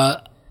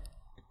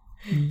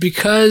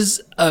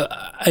because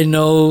I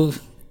know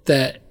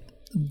that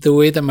the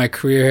way that my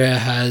career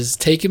has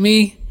taken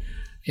me,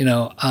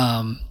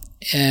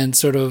 and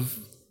sort of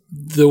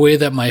the way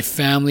that my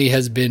family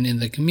has been in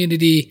the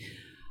community,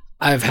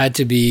 I've had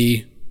to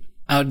be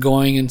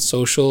outgoing and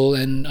social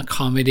and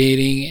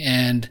accommodating.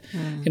 And,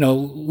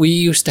 we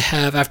used to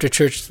have after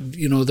church,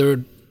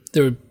 there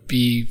would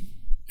be,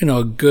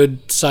 a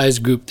good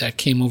sized group that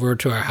came over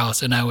to our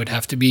house, and I would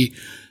have to be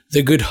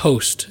the good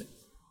host,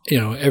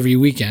 every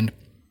weekend.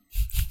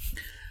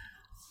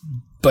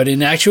 But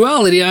in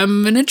actuality,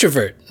 I'm an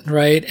introvert,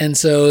 right? And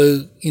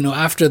so,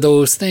 after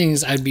those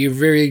things, I'd be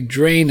very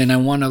drained, and I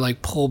want to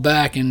like pull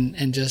back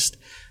and just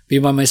be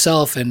by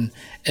myself and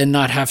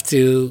not have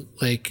to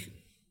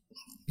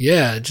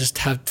just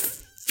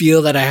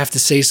feel that I have to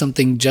say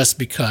something just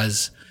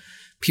because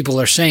people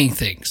are saying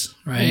things,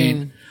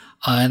 right?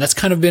 And that's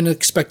kind of been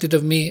expected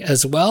of me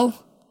as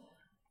well.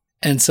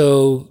 And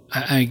so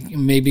I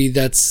maybe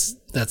that's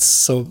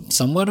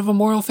somewhat of a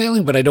moral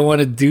failing, but I don't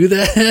want to do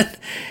that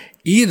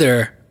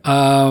either.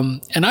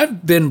 And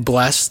I've been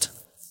blessed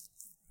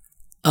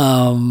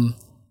to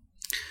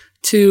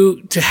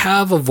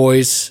have a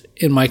voice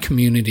in my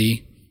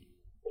community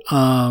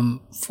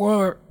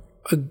for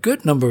a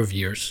good number of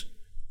years.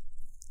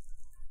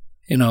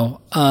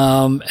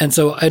 And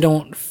so I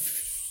don't,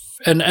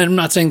 and I'm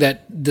not saying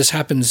that this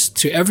happens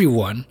to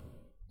everyone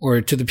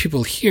or to the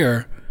people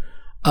here,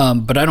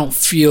 but I don't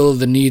feel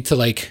the need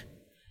to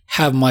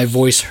have my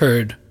voice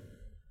heard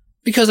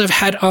because I've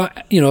had,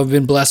 I've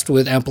been blessed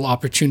with ample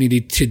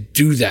opportunity to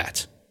do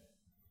that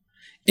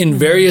in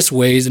various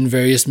ways, in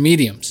various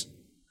mediums.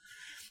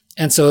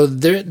 And so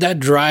that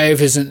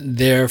drive isn't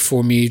there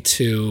for me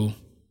to,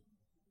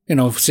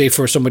 say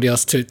for somebody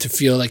else to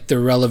feel like they're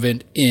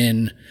relevant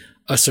in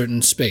a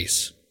certain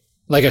space.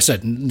 Like I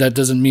said, that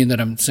doesn't mean that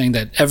I'm saying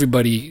that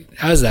everybody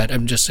has that.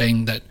 I'm just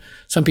saying that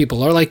some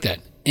people are like that.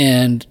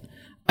 And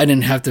I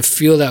didn't have to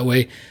feel that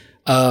way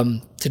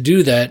to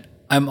do that.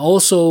 I'm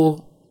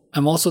also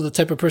the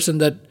type of person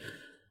that,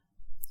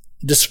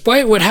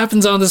 despite what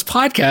happens on this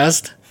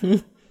podcast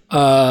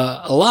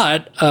a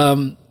lot,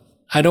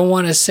 I don't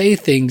want to say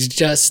things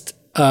just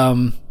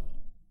to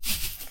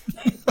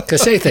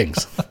say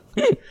things.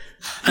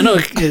 I know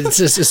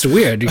it's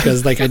weird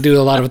because I do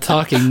a lot of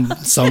talking.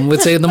 Some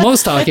would say the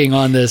most talking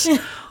on this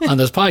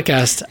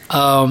podcast.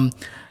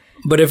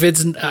 But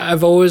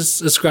I've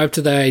always ascribed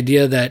to the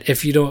idea that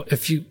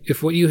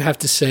if what you have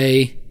to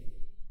say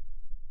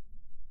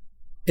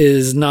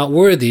is not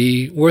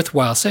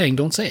worthwhile saying,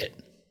 don't say it.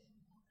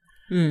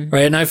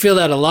 Right. And I feel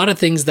that a lot of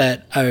things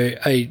that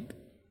I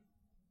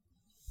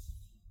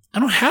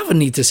don't have a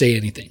need to say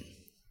anything.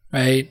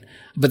 Right.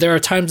 But there are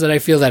times that I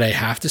feel that I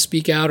have to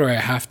speak out, or I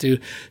have to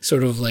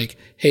sort of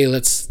hey,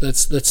 let's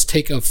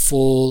take a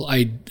full,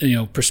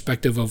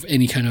 perspective of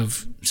any kind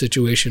of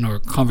situation or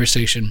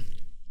conversation.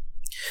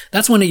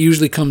 That's when it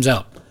usually comes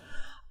out.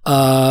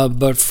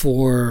 But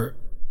for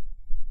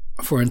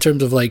in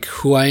terms of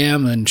who I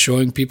am and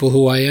showing people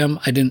who I am,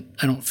 I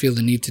don't feel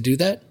the need to do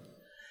that.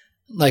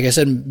 Like I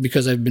said,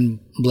 because I've been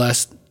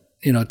blessed,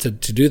 to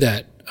do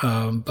that.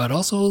 But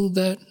also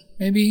that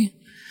maybe,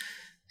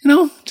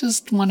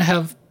 just want to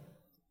have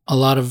a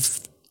lot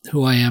of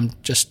who I am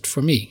just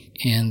for me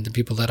and the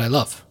people that I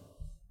love.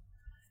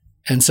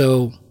 And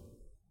so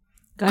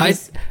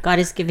God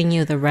is giving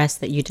you the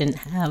rest that you didn't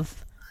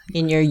have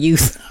in your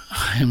youth.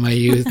 In my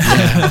youth,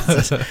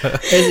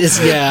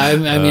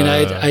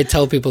 yeah. I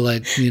tell people though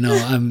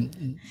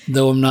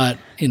I'm not,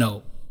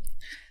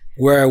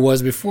 where I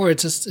was before,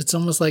 it's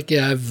almost like,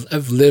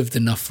 I've lived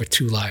enough for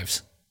 2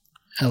 lives,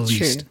 at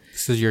least. True.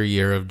 This is your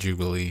year of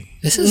Jubilee.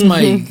 This is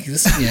my,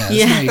 this is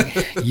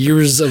my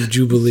years of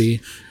Jubilee.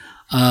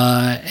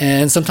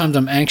 And sometimes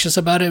I'm anxious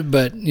about it,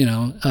 but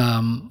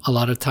a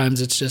lot of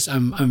times it's just,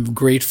 I'm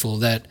grateful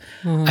that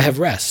I have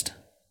rest.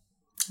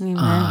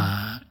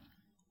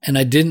 And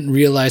I didn't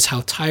realize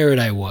how tired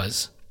I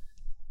was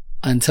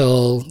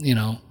until,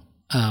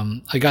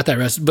 I got that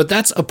rest. But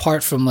that's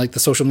apart from the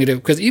social media,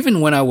 because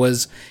even when I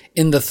was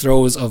in the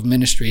throes of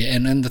ministry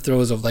and in the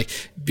throes of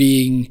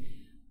being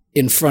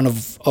in front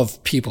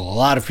of people, a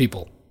lot of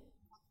people,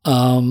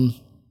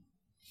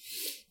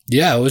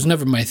 it was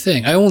never my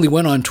thing. I only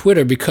went on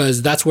Twitter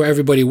because that's where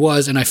everybody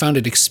was, and I found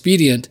it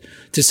expedient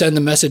to send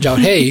the message out,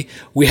 hey,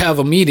 we have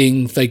a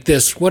meeting like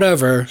this,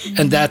 whatever,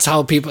 and that's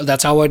how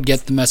I'd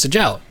get the message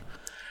out.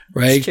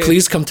 Right?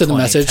 Please come to the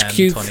message.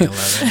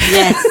 2011.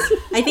 Yes.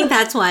 I think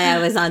that's why I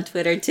was on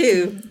Twitter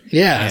too.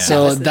 Yeah.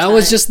 So that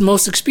was just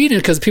most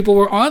expedient because people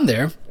were on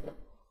there.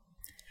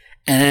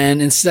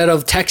 And instead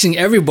of texting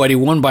everybody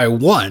one by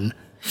one,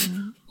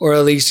 or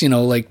at least,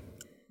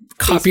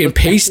 copy and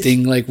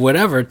pasting,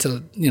 whatever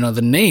to,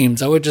 the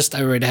names, I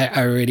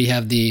already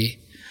have the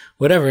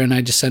whatever, and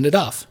I just send it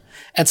off.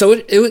 And so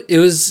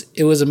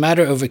it was a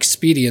matter of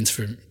expedience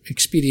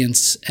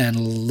and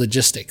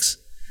logistics.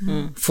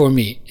 for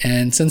me.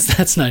 And since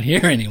that's not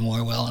here anymore,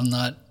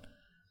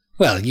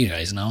 you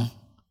guys know,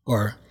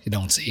 or you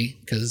don't see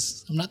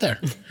because I'm not there.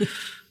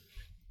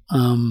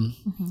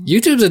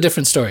 YouTube's a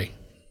different story.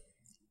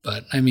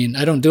 But I mean,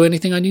 I don't do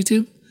anything on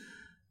YouTube,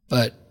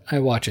 but I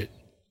watch it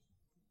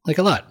like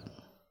a lot.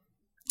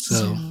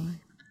 So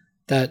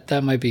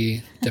that might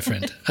be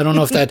different. I don't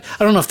know if that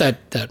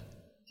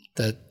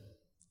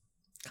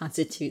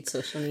constitutes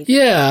social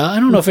media. Yeah, I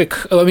don't know if it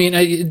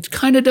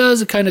kind of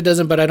does, it kind of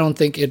doesn't, but I don't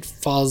think it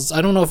falls.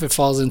 I don't know if it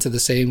falls into the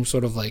same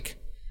sort of like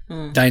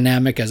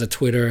dynamic as a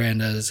Twitter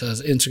and as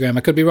Instagram.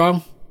 I could be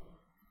wrong.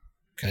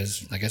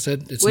 Because like I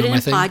said, it's not my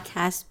thing. Wouldn't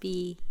podcasts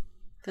be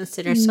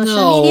considered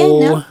social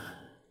media? No.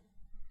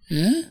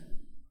 Yeah?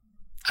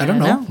 I don't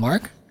know.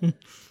 Mark?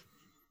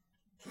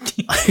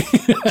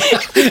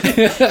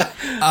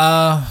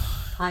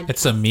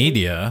 It's a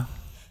media.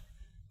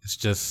 It's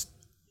just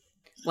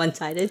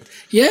one-sided.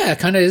 Yeah, it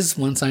kind of is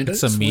one-sided.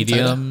 It's a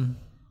medium.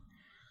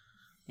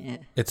 Yeah.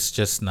 It's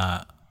just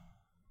not.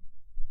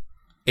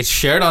 It's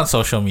shared on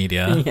social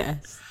media.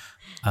 Yes.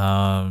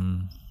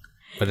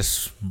 But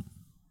it's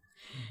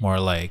more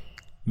like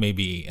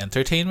maybe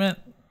entertainment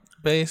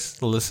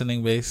based,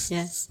 listening based.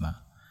 Yeah. It's not.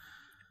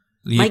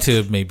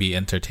 YouTube may be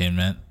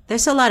entertainment.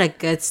 There's a lot of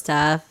good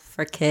stuff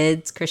for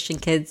kids, Christian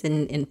kids,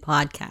 in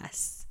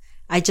podcasts.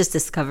 I just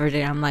discovered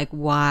it. I'm like,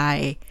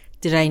 why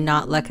did I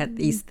not look at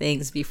these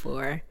things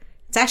before?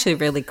 It's actually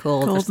really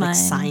cool. There's like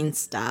science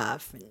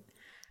stuff. And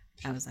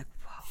I was like,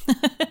 whoa.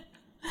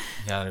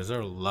 Yeah, there's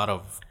a lot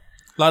of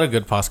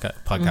good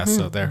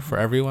podcasts out there for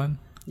everyone.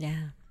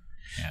 Yeah.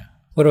 Yeah.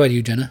 What about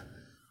you, Jenna?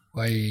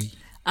 Why?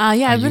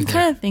 I've been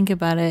trying to think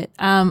about it.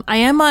 I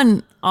am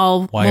on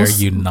all. Why are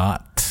you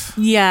not?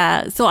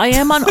 Yeah, so I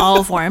am on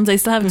all forums. I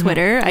still have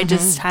Twitter. I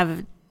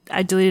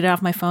deleted it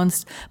off my phone.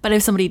 But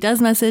if somebody does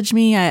message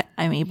me,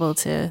 I'm able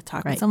to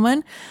talk with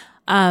someone.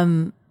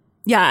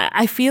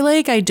 I feel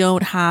like I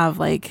don't have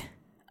like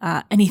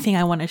anything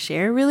I want to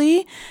share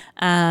really.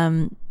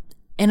 And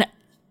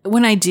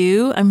when I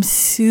do, I'm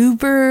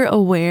super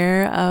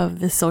aware of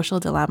the social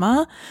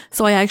dilemma.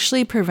 So I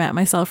actually prevent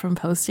myself from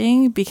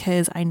posting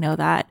because I know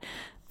that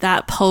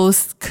that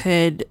post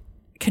could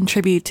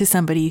contribute to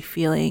somebody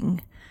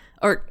feeling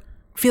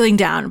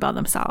down about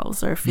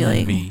themselves or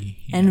feeling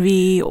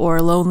envy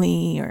or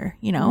lonely or,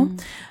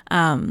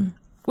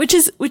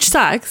 which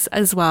sucks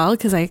as well.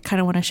 Cause I kind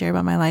of want to share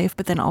about my life,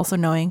 but then also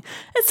knowing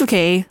it's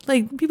okay.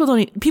 Like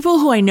people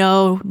who I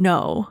know,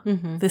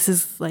 this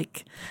is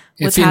like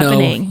what's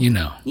happening.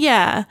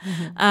 Yeah.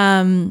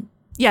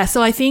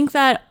 So I think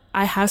that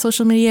I have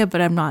social media,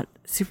 but I'm not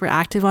super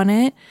active on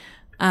it.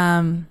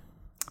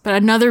 But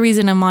another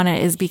reason I'm on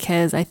it is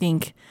because I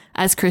think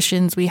as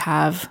Christians, we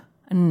have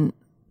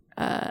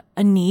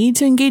a need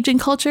to engage in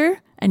culture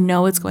and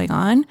know what's going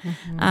on.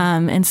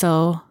 And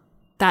so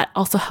that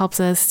also helps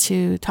us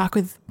to talk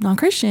with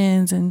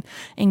non-Christians and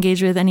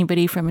engage with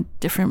anybody from a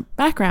different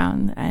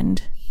background.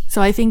 And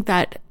so I think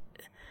that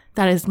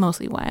is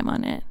mostly why I'm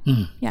on it.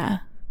 Yeah.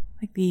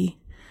 Like the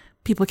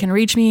people can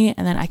reach me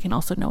and then I can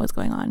also know what's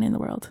going on in the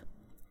world.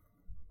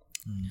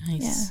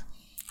 Nice. Yeah.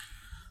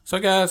 So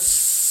I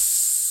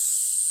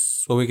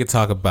guess what we could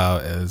talk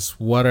about is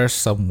what are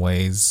some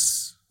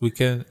ways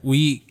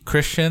we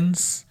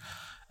Christians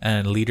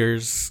and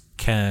leaders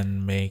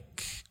can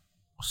make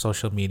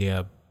social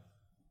media a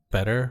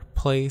better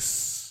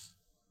place.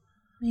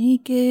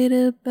 Make it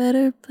a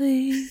better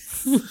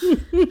place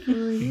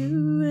for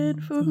you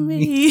and for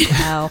me.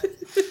 Wow.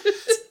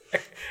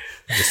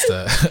 Just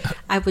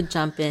I would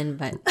jump in,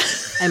 but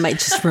I might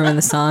just ruin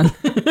the song.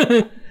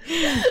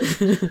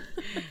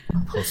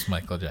 post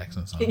Michael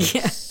Jackson song.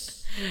 Yeah.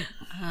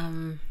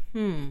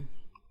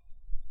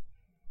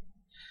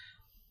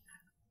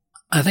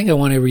 I think I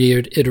want to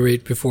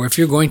reiterate before, if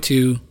you're going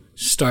to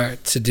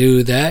start to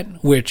do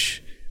that,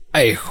 which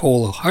I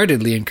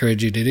wholeheartedly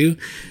encourage you to do,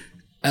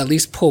 at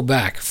least pull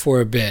back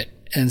for a bit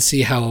and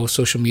see how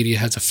social media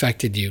has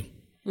affected you.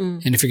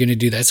 And if you're going to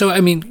do that. So, I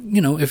mean,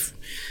 if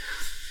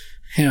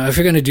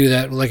you're going to do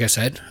that, like I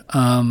said,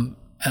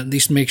 at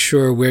least make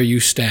sure where you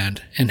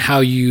stand and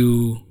how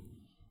you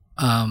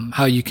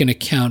can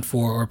account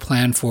for or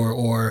plan for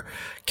or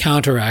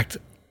counteract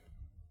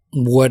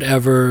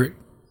whatever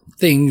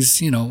things,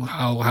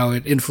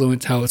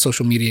 how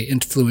social media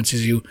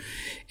influences you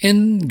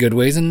in good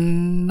ways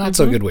and not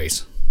so good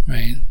ways,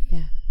 right?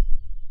 Yeah.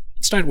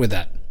 Start with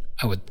that,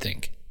 I would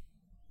think.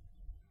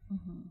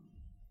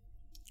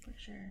 For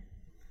sure.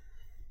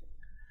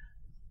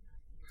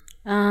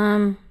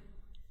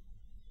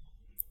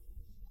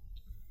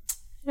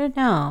 I don't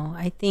know.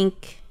 I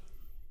think.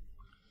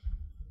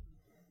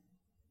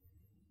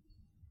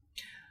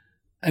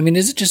 I mean,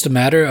 is it just a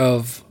matter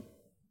of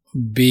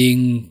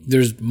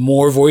there's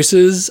more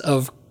voices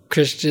of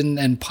Christian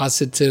and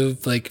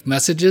positive like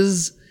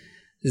messages?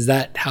 Is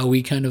that how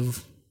we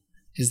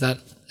is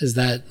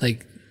that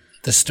like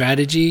the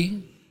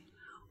strategy?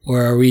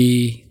 Or are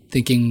we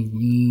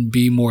thinking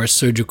be more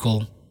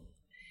surgical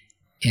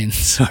in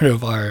sort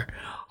of our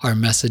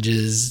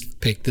messages,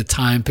 pick the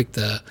time, pick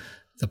the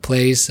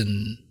place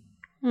and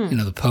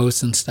the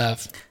posts and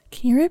stuff.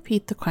 Can you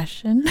repeat the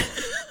question?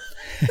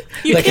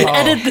 You Like can a-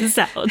 edit this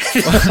out. No,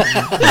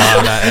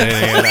 I'm not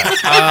editing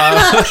it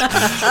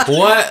out.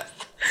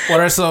 What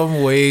are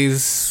some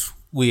ways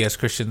we as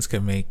Christians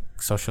can make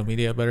social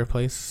media a better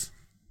place?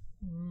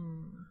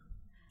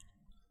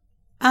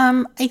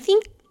 I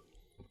think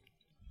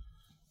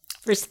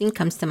first thing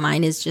comes to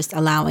mind is just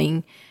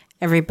allowing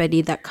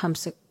everybody that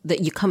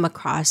you come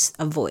across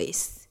a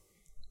voice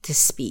to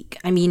speak.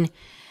 I mean,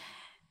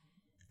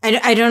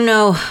 I don't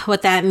know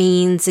what that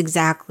means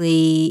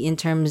exactly in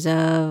terms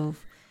of,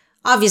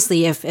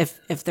 obviously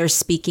if they're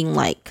speaking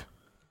like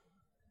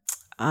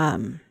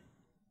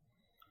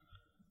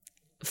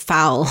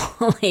foul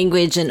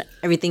language and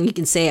everything, you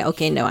can say,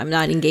 okay, no, I'm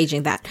not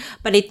engaging that.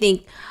 But I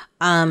think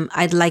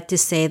I'd like to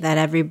say that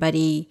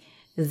everybody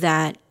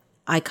that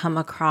I come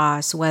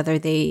across, whether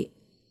they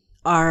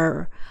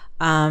are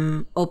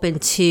open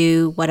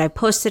to what I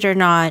posted or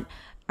not,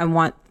 I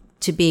want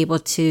to be able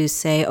to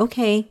say,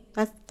 okay,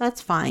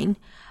 that's fine.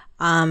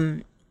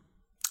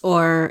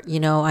 Or,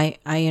 I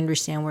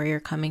understand where you're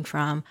coming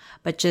from,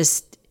 but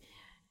just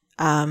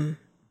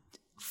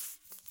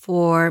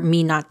for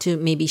me not to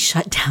maybe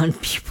shut down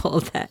people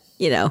that,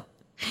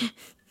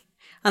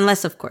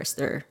 unless of course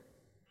they're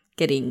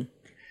getting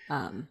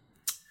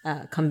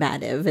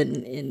combative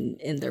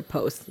in their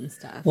posts and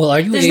stuff. Well, are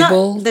you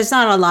there's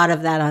not a lot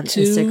of that on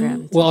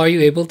Instagram. Well, are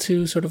you able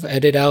to sort of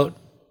edit out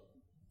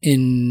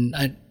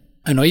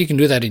I know you can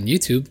do that in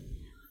YouTube.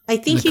 I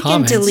think you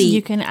comments. can delete.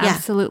 You can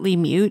absolutely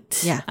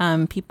mute Yeah.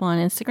 people on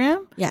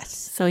Instagram. Yes.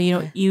 So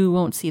you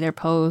won't see their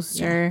posts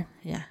or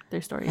Yeah.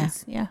 their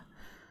stories. Yeah.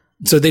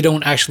 So they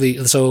don't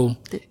actually. So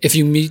if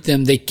you mute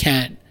them, they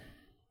can't.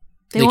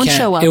 They won't can't-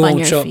 show up it on won't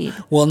your show- feed.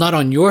 Well, not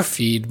on your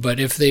feed, but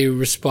if they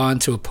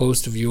respond to a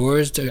post of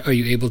yours, are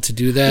you able to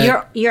do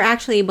that? You're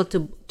actually able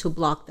to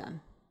block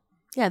them.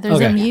 Yeah, there's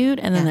Okay. a mute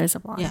and then there's a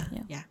block. Yeah.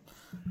 Yeah.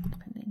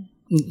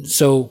 Yeah.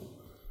 So,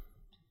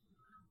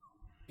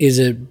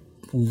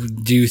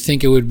 do you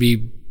think it would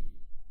be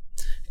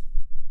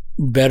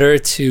better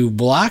to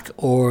block,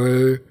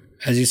 or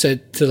as you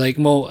said, to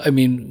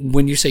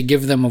when you say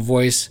give them a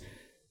voice,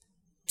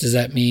 does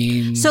that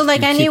mean So,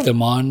 like, you keep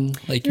them on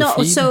your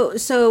feed?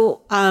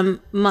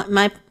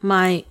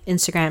 my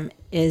Instagram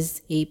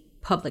is a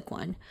public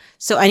one,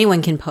 so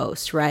anyone can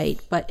post, right?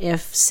 But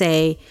if,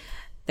 say,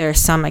 there are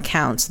some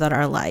accounts that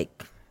are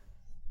like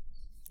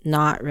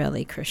not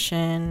really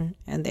Christian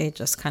and they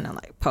just kind of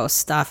like post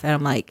stuff and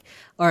I'm like,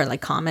 or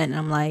like comment and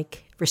I'm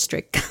like,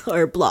 restrict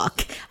or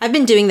block. I've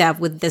been doing that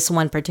with this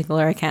one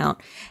particular account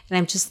and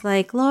I'm just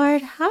like,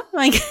 Lord, how am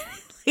I going to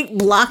like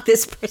block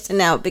this person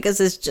out? Because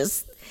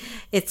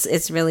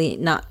it's really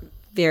not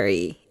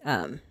very,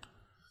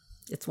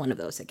 it's one of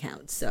those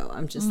accounts. So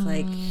I'm just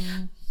like,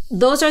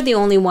 those are the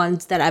only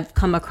ones that I've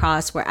come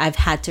across where I've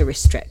had to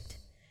restrict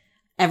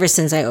ever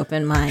since I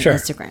opened my Sure.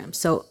 Instagram.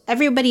 So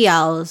everybody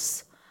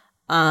else,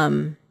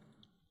 the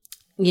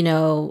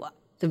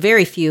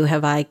very few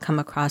have I come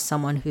across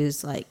someone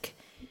who's like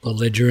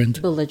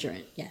Belligerent.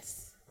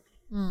 yes.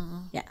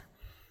 Yeah.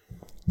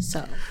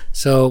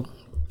 So,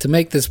 to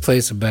make this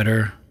place a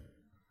better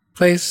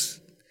place,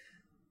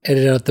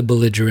 edit out the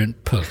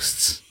belligerent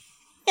posts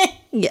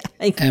Yeah.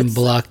 I guess. and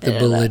block the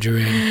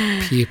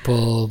belligerent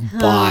people,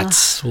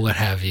 bots, what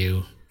have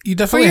you. You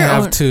definitely your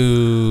have own-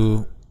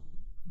 to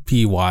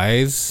be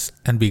wise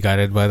and be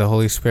guided by the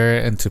Holy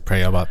Spirit and to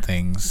pray about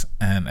things.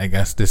 And I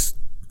guess this,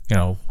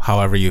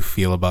 however you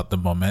feel about the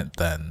moment,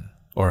 then,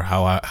 or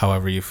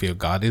however you feel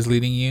God is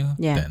leading you,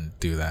 then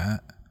do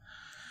that.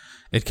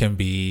 It can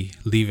be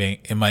leaving.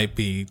 It might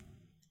be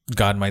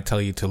God might tell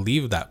you to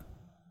leave that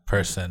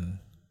person's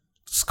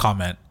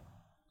comment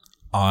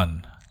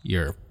on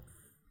your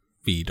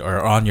feed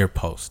or on your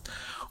post,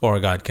 or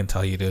God can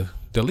tell you to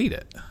delete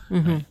it.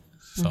 Right?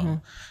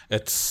 So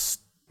it's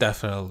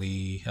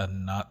definitely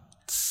not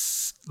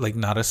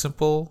a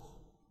simple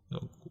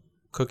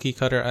cookie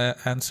cutter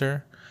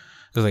answer.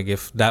 It's like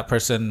if that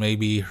person may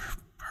be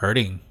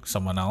hurting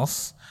someone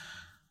else,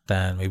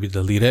 then maybe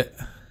delete it.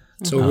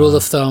 So, rule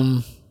of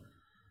thumb,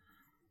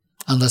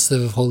 unless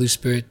the Holy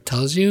Spirit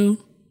tells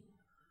you,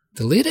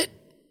 delete it.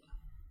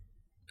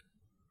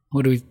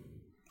 What do we... It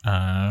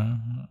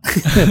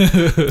just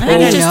know.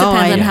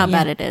 depends on how Yeah.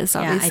 bad it is,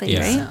 I obviously, think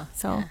right?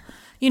 So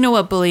you know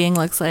what bullying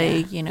looks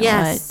like,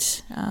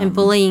 Yes. what And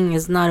bullying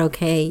is not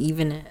okay,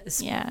 even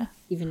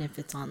if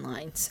it's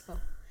online. So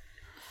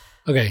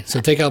Okay, so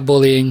take out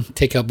bullying,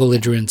 take out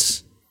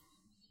belligerence.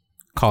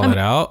 Call it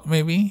out,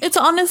 maybe. it's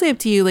honestly up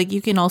to you. Like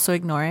you can also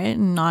ignore it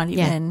and not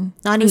even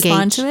Not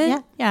respond engage. to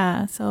it.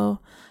 Yeah. So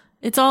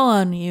it's all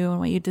on you and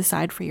what you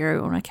decide for your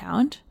own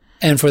account.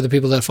 And for the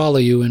people that follow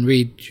you and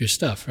read your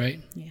stuff,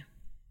 right? Yeah.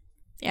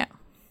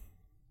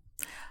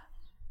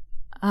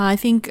 I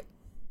think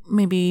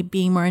maybe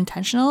being more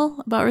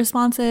intentional about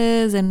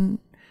responses and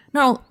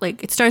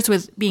it starts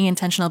with being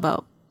intentional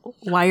about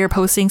why you're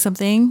posting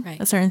something,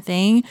 Right. a certain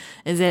thing.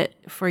 Is it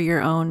for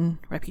your own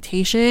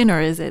reputation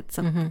or is it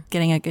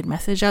getting a good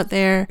message out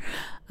there?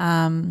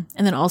 And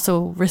then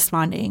also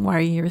responding. Why are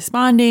you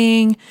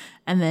responding?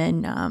 And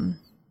then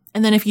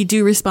and then if you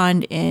do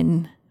respond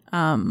in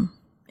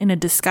a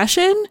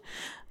discussion,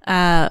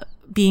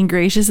 being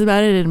gracious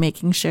about it and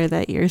making sure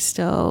that you're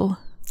still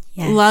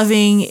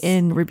loving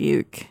in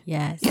rebuke.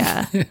 Yes.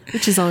 Yeah.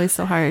 Which is always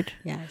so hard.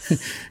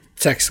 Yes.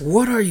 Text,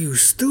 what are you,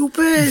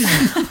 stupid?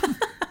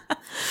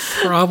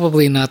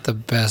 Probably not the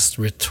best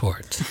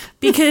retort.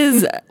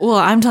 Because, well,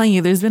 I'm telling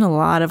you, there's been a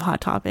lot of hot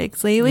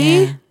topics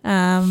lately.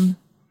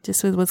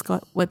 Just with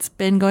what's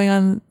been going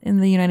on in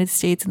the United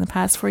States in the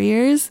past 4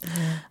 years.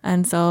 Yeah.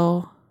 And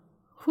so,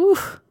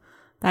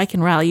 that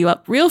can rile you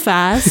up real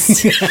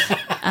fast. Or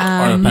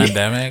a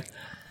pandemic.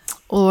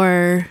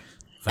 Or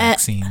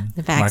vaccine.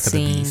 The vaccine. Mark of the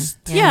beast.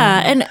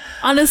 Yeah. And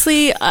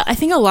honestly, I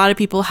think a lot of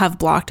people have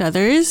blocked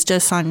others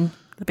just on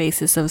the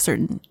basis of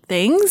certain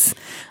things.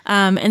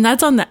 And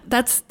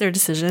that's their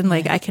decision.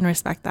 Like, I can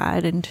respect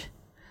that. And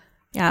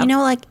yeah. You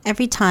know, like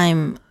every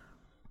time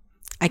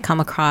I come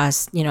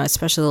across, you know,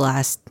 especially the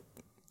last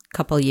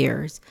couple of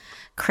years,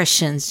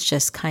 Christians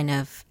just kind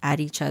of at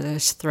each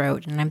other's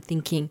throat. And I'm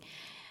thinking,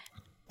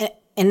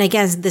 and I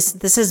guess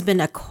this has been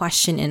a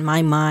question in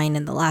my mind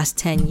in the last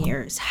 10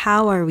 years.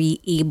 How are we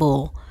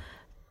able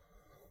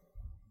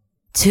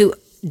to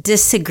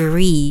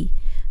disagree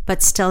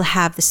but still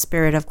have the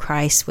Spirit of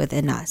Christ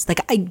within us? Like,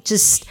 I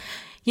just,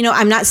 you know,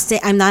 I'm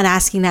not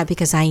asking that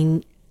because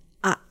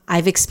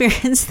I've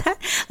experienced that.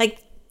 Like,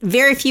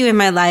 very few in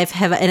my life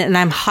have, and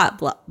I'm hot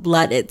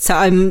blooded. So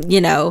I'm, you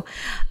know,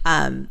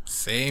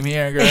 same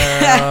here,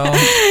 girl.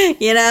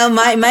 You know,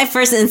 my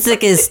first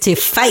instinct is to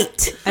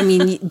fight. I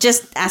mean,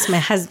 just ask my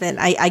husband.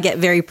 I get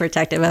very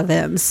protective of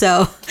him.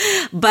 So,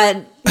 but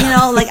you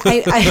know, like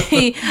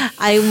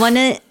I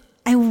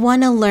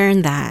want to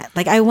learn that.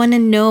 Like, I want to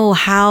know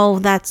how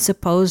that's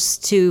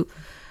supposed to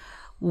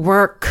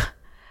work,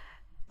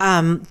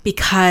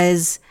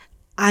 because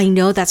I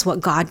know that's what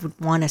God would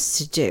want us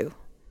to do.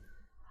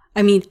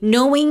 I mean,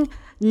 knowing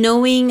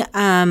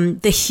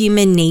the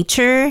human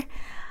nature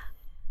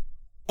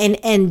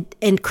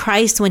and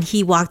Christ, when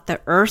he walked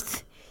the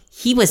earth,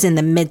 he was in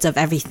the midst of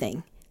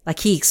everything. Like,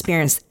 he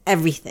experienced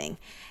everything.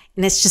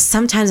 And it's just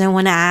sometimes I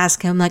want to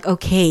ask him, like,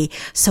 okay,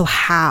 so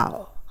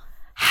how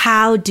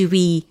do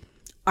we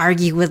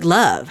argue with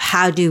love?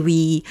 How do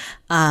we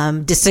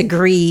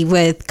disagree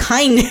with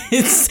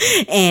kindness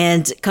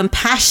and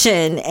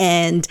compassion?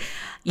 And,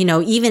 you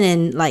know, even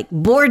in like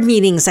board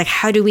meetings, like,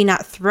 how do we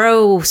not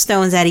throw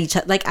stones at each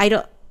other? Like, I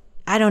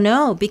don't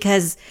know,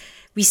 because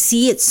we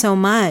see it so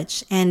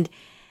much. And,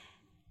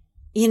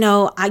 you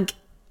know,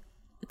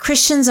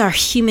 Christians are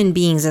human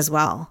beings as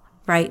well,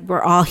 right?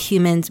 We're all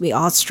humans. We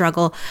all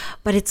struggle,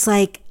 but it's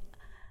like,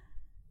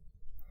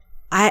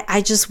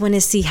 I just want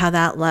to see how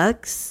that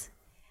looks.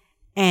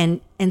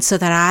 And so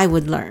that I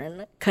would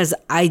learn, because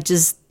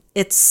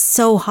it's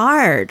so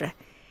hard.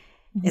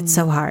 It's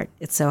so hard.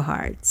 It's so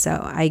hard. So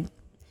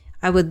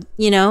I would,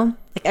 you know,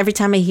 like every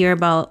time I hear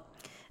about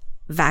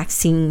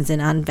vaccines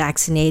and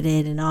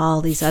unvaccinated and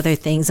all these other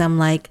things, I'm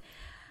like,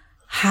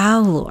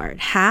 how, Lord,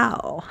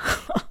 how?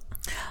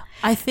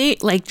 I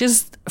think, like,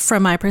 just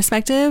from my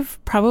perspective,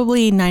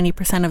 probably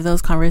 90% of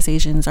those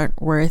conversations aren't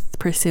worth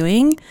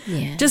pursuing.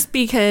 Yeah. Just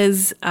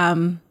because,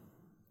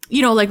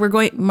 you know, like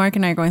Mark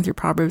and I are going through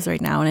Proverbs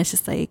right now, and it's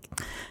just like,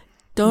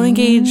 don't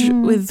engage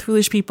with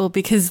foolish people,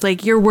 because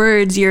like your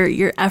words,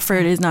 your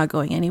effort is not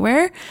going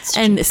anywhere.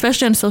 And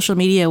especially on social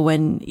media,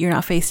 when you're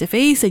not face to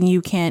face and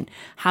you can't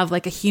have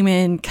like a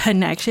human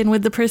connection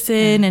with the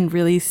person and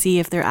really see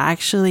if they're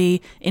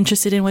actually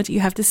interested in what you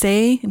have to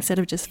say instead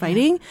of just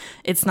fighting,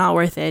 it's not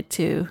worth it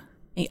to,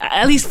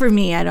 at least for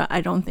me,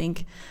 I don't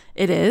think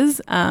it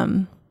is.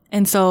 And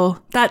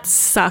so that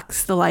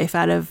sucks the life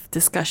out of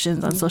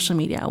discussions on social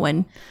media,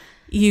 when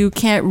you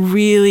can't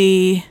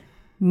really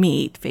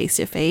meet face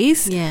to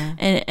face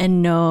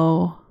and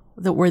know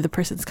where the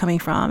person's coming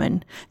from.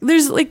 And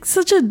there's like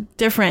such a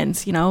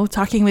difference, you know,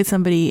 talking with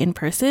somebody in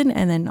person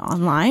and then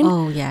online.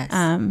 Oh, yes.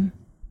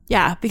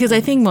 Yeah, because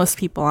I think most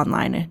people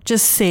online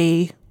just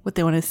say what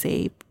they want to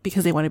say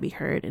because they want to be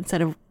heard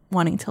instead of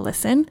wanting to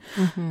listen.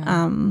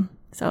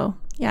 So,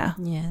 yeah.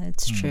 Yeah,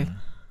 that's true.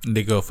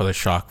 They go for the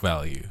shock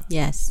value.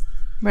 Yes.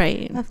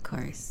 Right. Of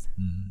course.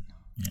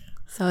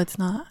 So it's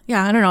not,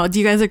 I don't know. Do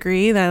you guys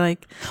agree that,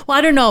 like, well,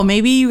 I don't know.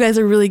 Maybe you guys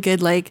are really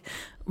good, like,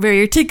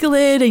 very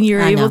articulate and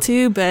you're able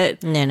to,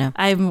 but no.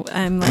 I'm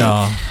like,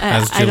 no,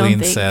 as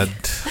Jillian said,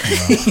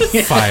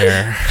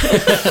 fire.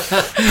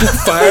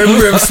 Fire and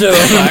brimstone.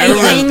 And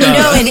you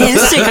know, in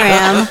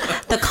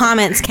Instagram, the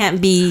comments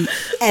can't be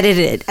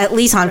edited, at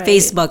least on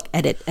Facebook.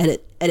 Edit.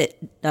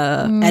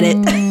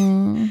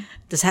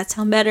 Does that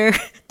sound better?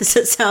 Does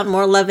it sound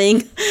more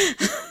loving?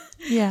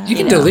 Yeah, you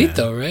can delete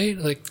though, right?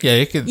 Like, yeah,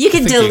 you can. You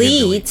can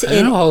delete.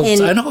 I know how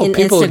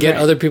people Instagram. get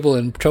other people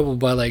in trouble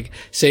by like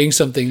saying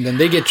something, then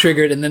they get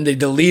triggered, and then they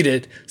delete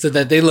it so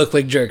that they look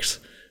like jerks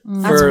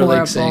for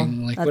like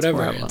saying like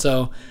whatever. And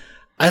so,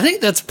 I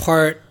think that's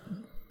part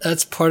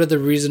of the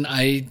reason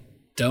I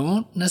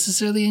don't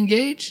necessarily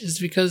engage, is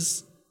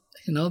because,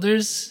 you know,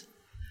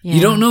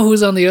 you don't know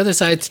who's on the other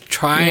side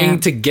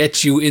trying to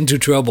get you into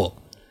trouble,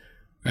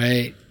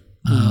 right?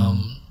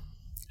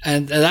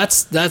 And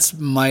that's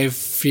my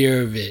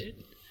fear of it,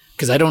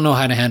 because I don't know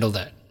how to handle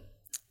that.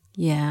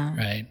 Yeah.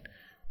 Right.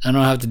 I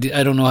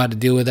don't know how to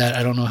deal with that.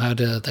 I don't know how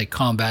to like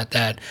combat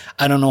that.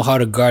 I don't know how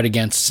to guard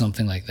against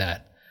something like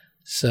that.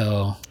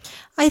 So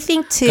I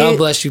think too. God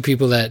bless you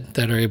people that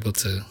are able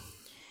to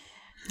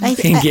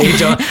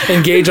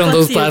engage on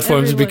those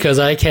platforms, because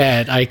I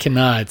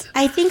cannot.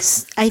 I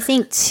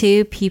think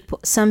too,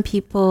 some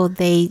people,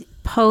 they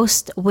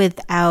post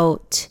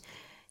without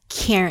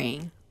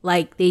caring.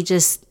 Like they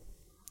just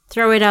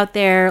throw it out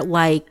there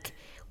like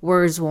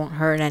words won't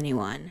hurt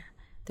anyone.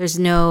 There's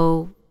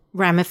no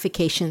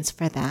ramifications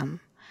for them.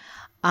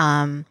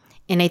 And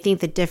I think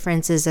the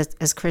difference is,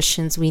 as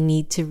Christians, we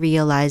need to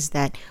realize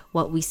that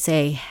what we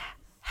say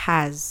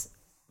has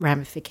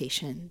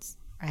ramifications,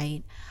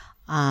 right?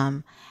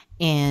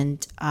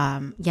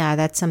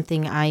 That's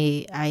something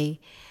I'm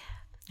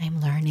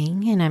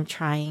learning and I'm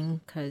trying,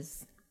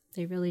 because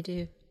they really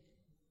do.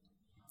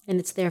 And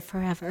it's there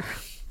forever.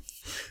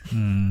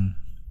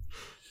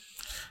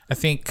 I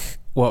think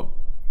what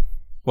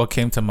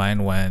came to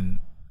mind when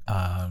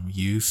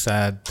you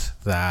said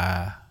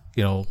that,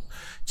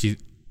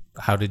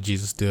 how did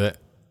Jesus do it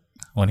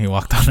when he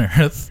walked on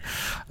earth?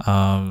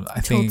 I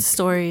think told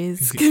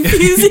stories,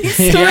 confusing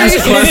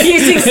stories.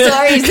 Confusing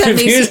stories. That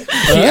makes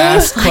he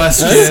asked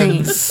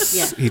questions.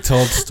 Yeah. He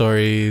told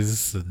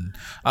stories, and,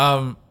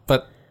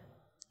 but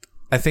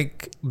I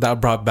think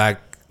that brought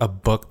back a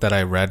book that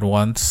I read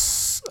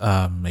once,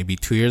 maybe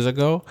 2 years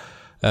ago.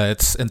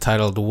 It's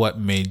entitled "What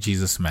Made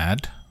Jesus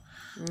Mad."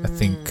 I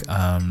think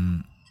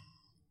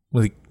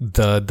like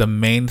the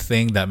main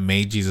thing that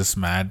made Jesus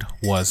mad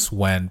was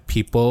when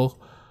people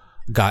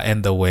got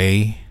in the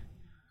way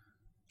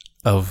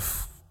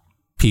of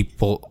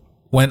people,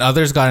 when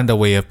others got in the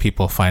way of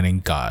people finding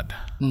God,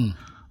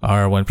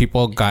 or when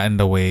people got in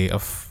the way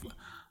of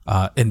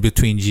in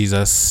between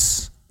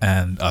Jesus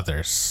and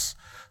others.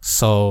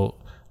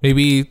 So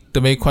maybe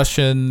the main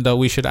question that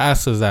we should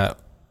ask is that,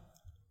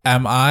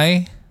 am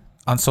I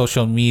on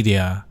social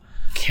media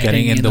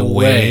getting in the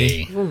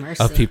way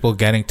of people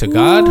getting to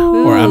God,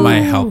 or am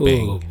I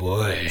helping? Oh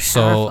boy.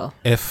 So Powerful.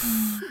 if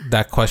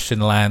that question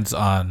lands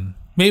on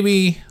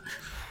maybe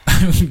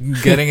I'm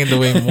getting in the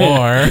way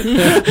more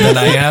than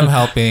I am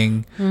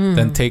helping,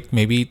 then take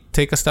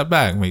a step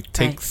back. Maybe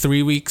take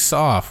 3 weeks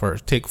off, or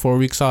take 4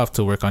 weeks off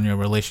to work on your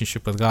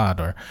relationship with God,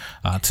 or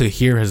to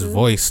hear His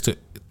voice, to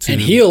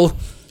And heal.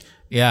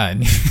 Yeah,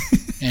 and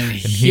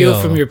heal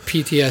from your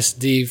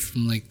PTSD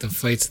from like the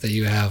fights that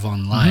you have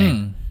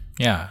online.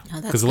 Yeah, Oh,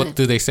 that's because what good.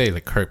 do they say?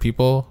 Like, hurt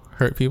people.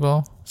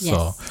 Yes.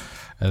 So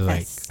it's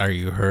like, are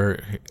you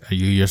hurt? Are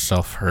you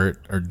yourself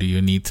hurt, or do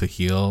you need to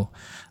heal?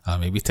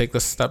 Maybe take a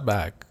step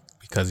back,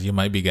 because you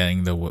might be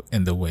getting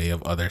in the way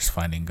of others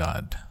finding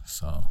God.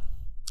 So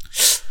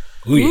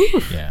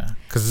yeah,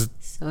 because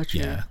So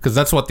true. yeah, because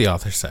that's what the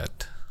author said.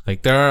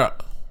 Like, there are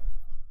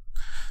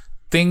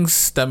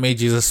things that made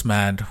Jesus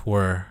mad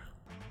were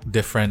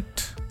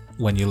different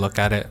when you look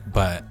at it,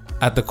 but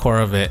at the core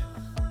of it,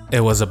 it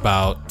was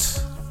about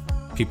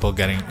people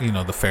getting,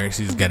 the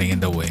Pharisees getting in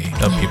the way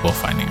of people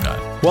finding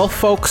God. Well,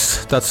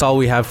 folks, that's all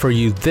we have for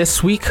you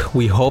this week.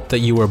 We hope that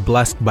you were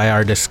blessed by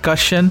our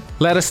discussion.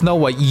 Let us know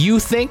what you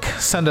think.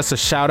 Send us a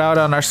shout out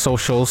on our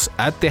socials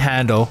at the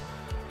handle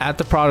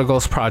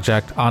 @The_Prodigals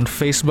Project on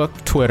Facebook,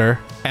 Twitter,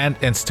 and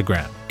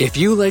Instagram. If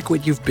you like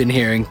what you've been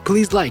hearing,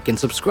 please like and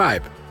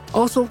subscribe.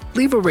 Also,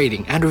 leave a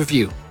rating and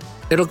review.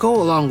 It'll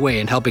go a long way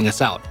in helping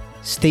us out.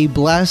 Stay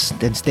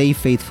blessed and stay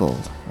faithful.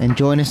 And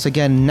join us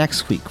again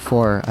next week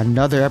for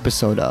another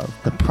episode of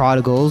the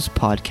Prodigals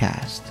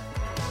Podcast.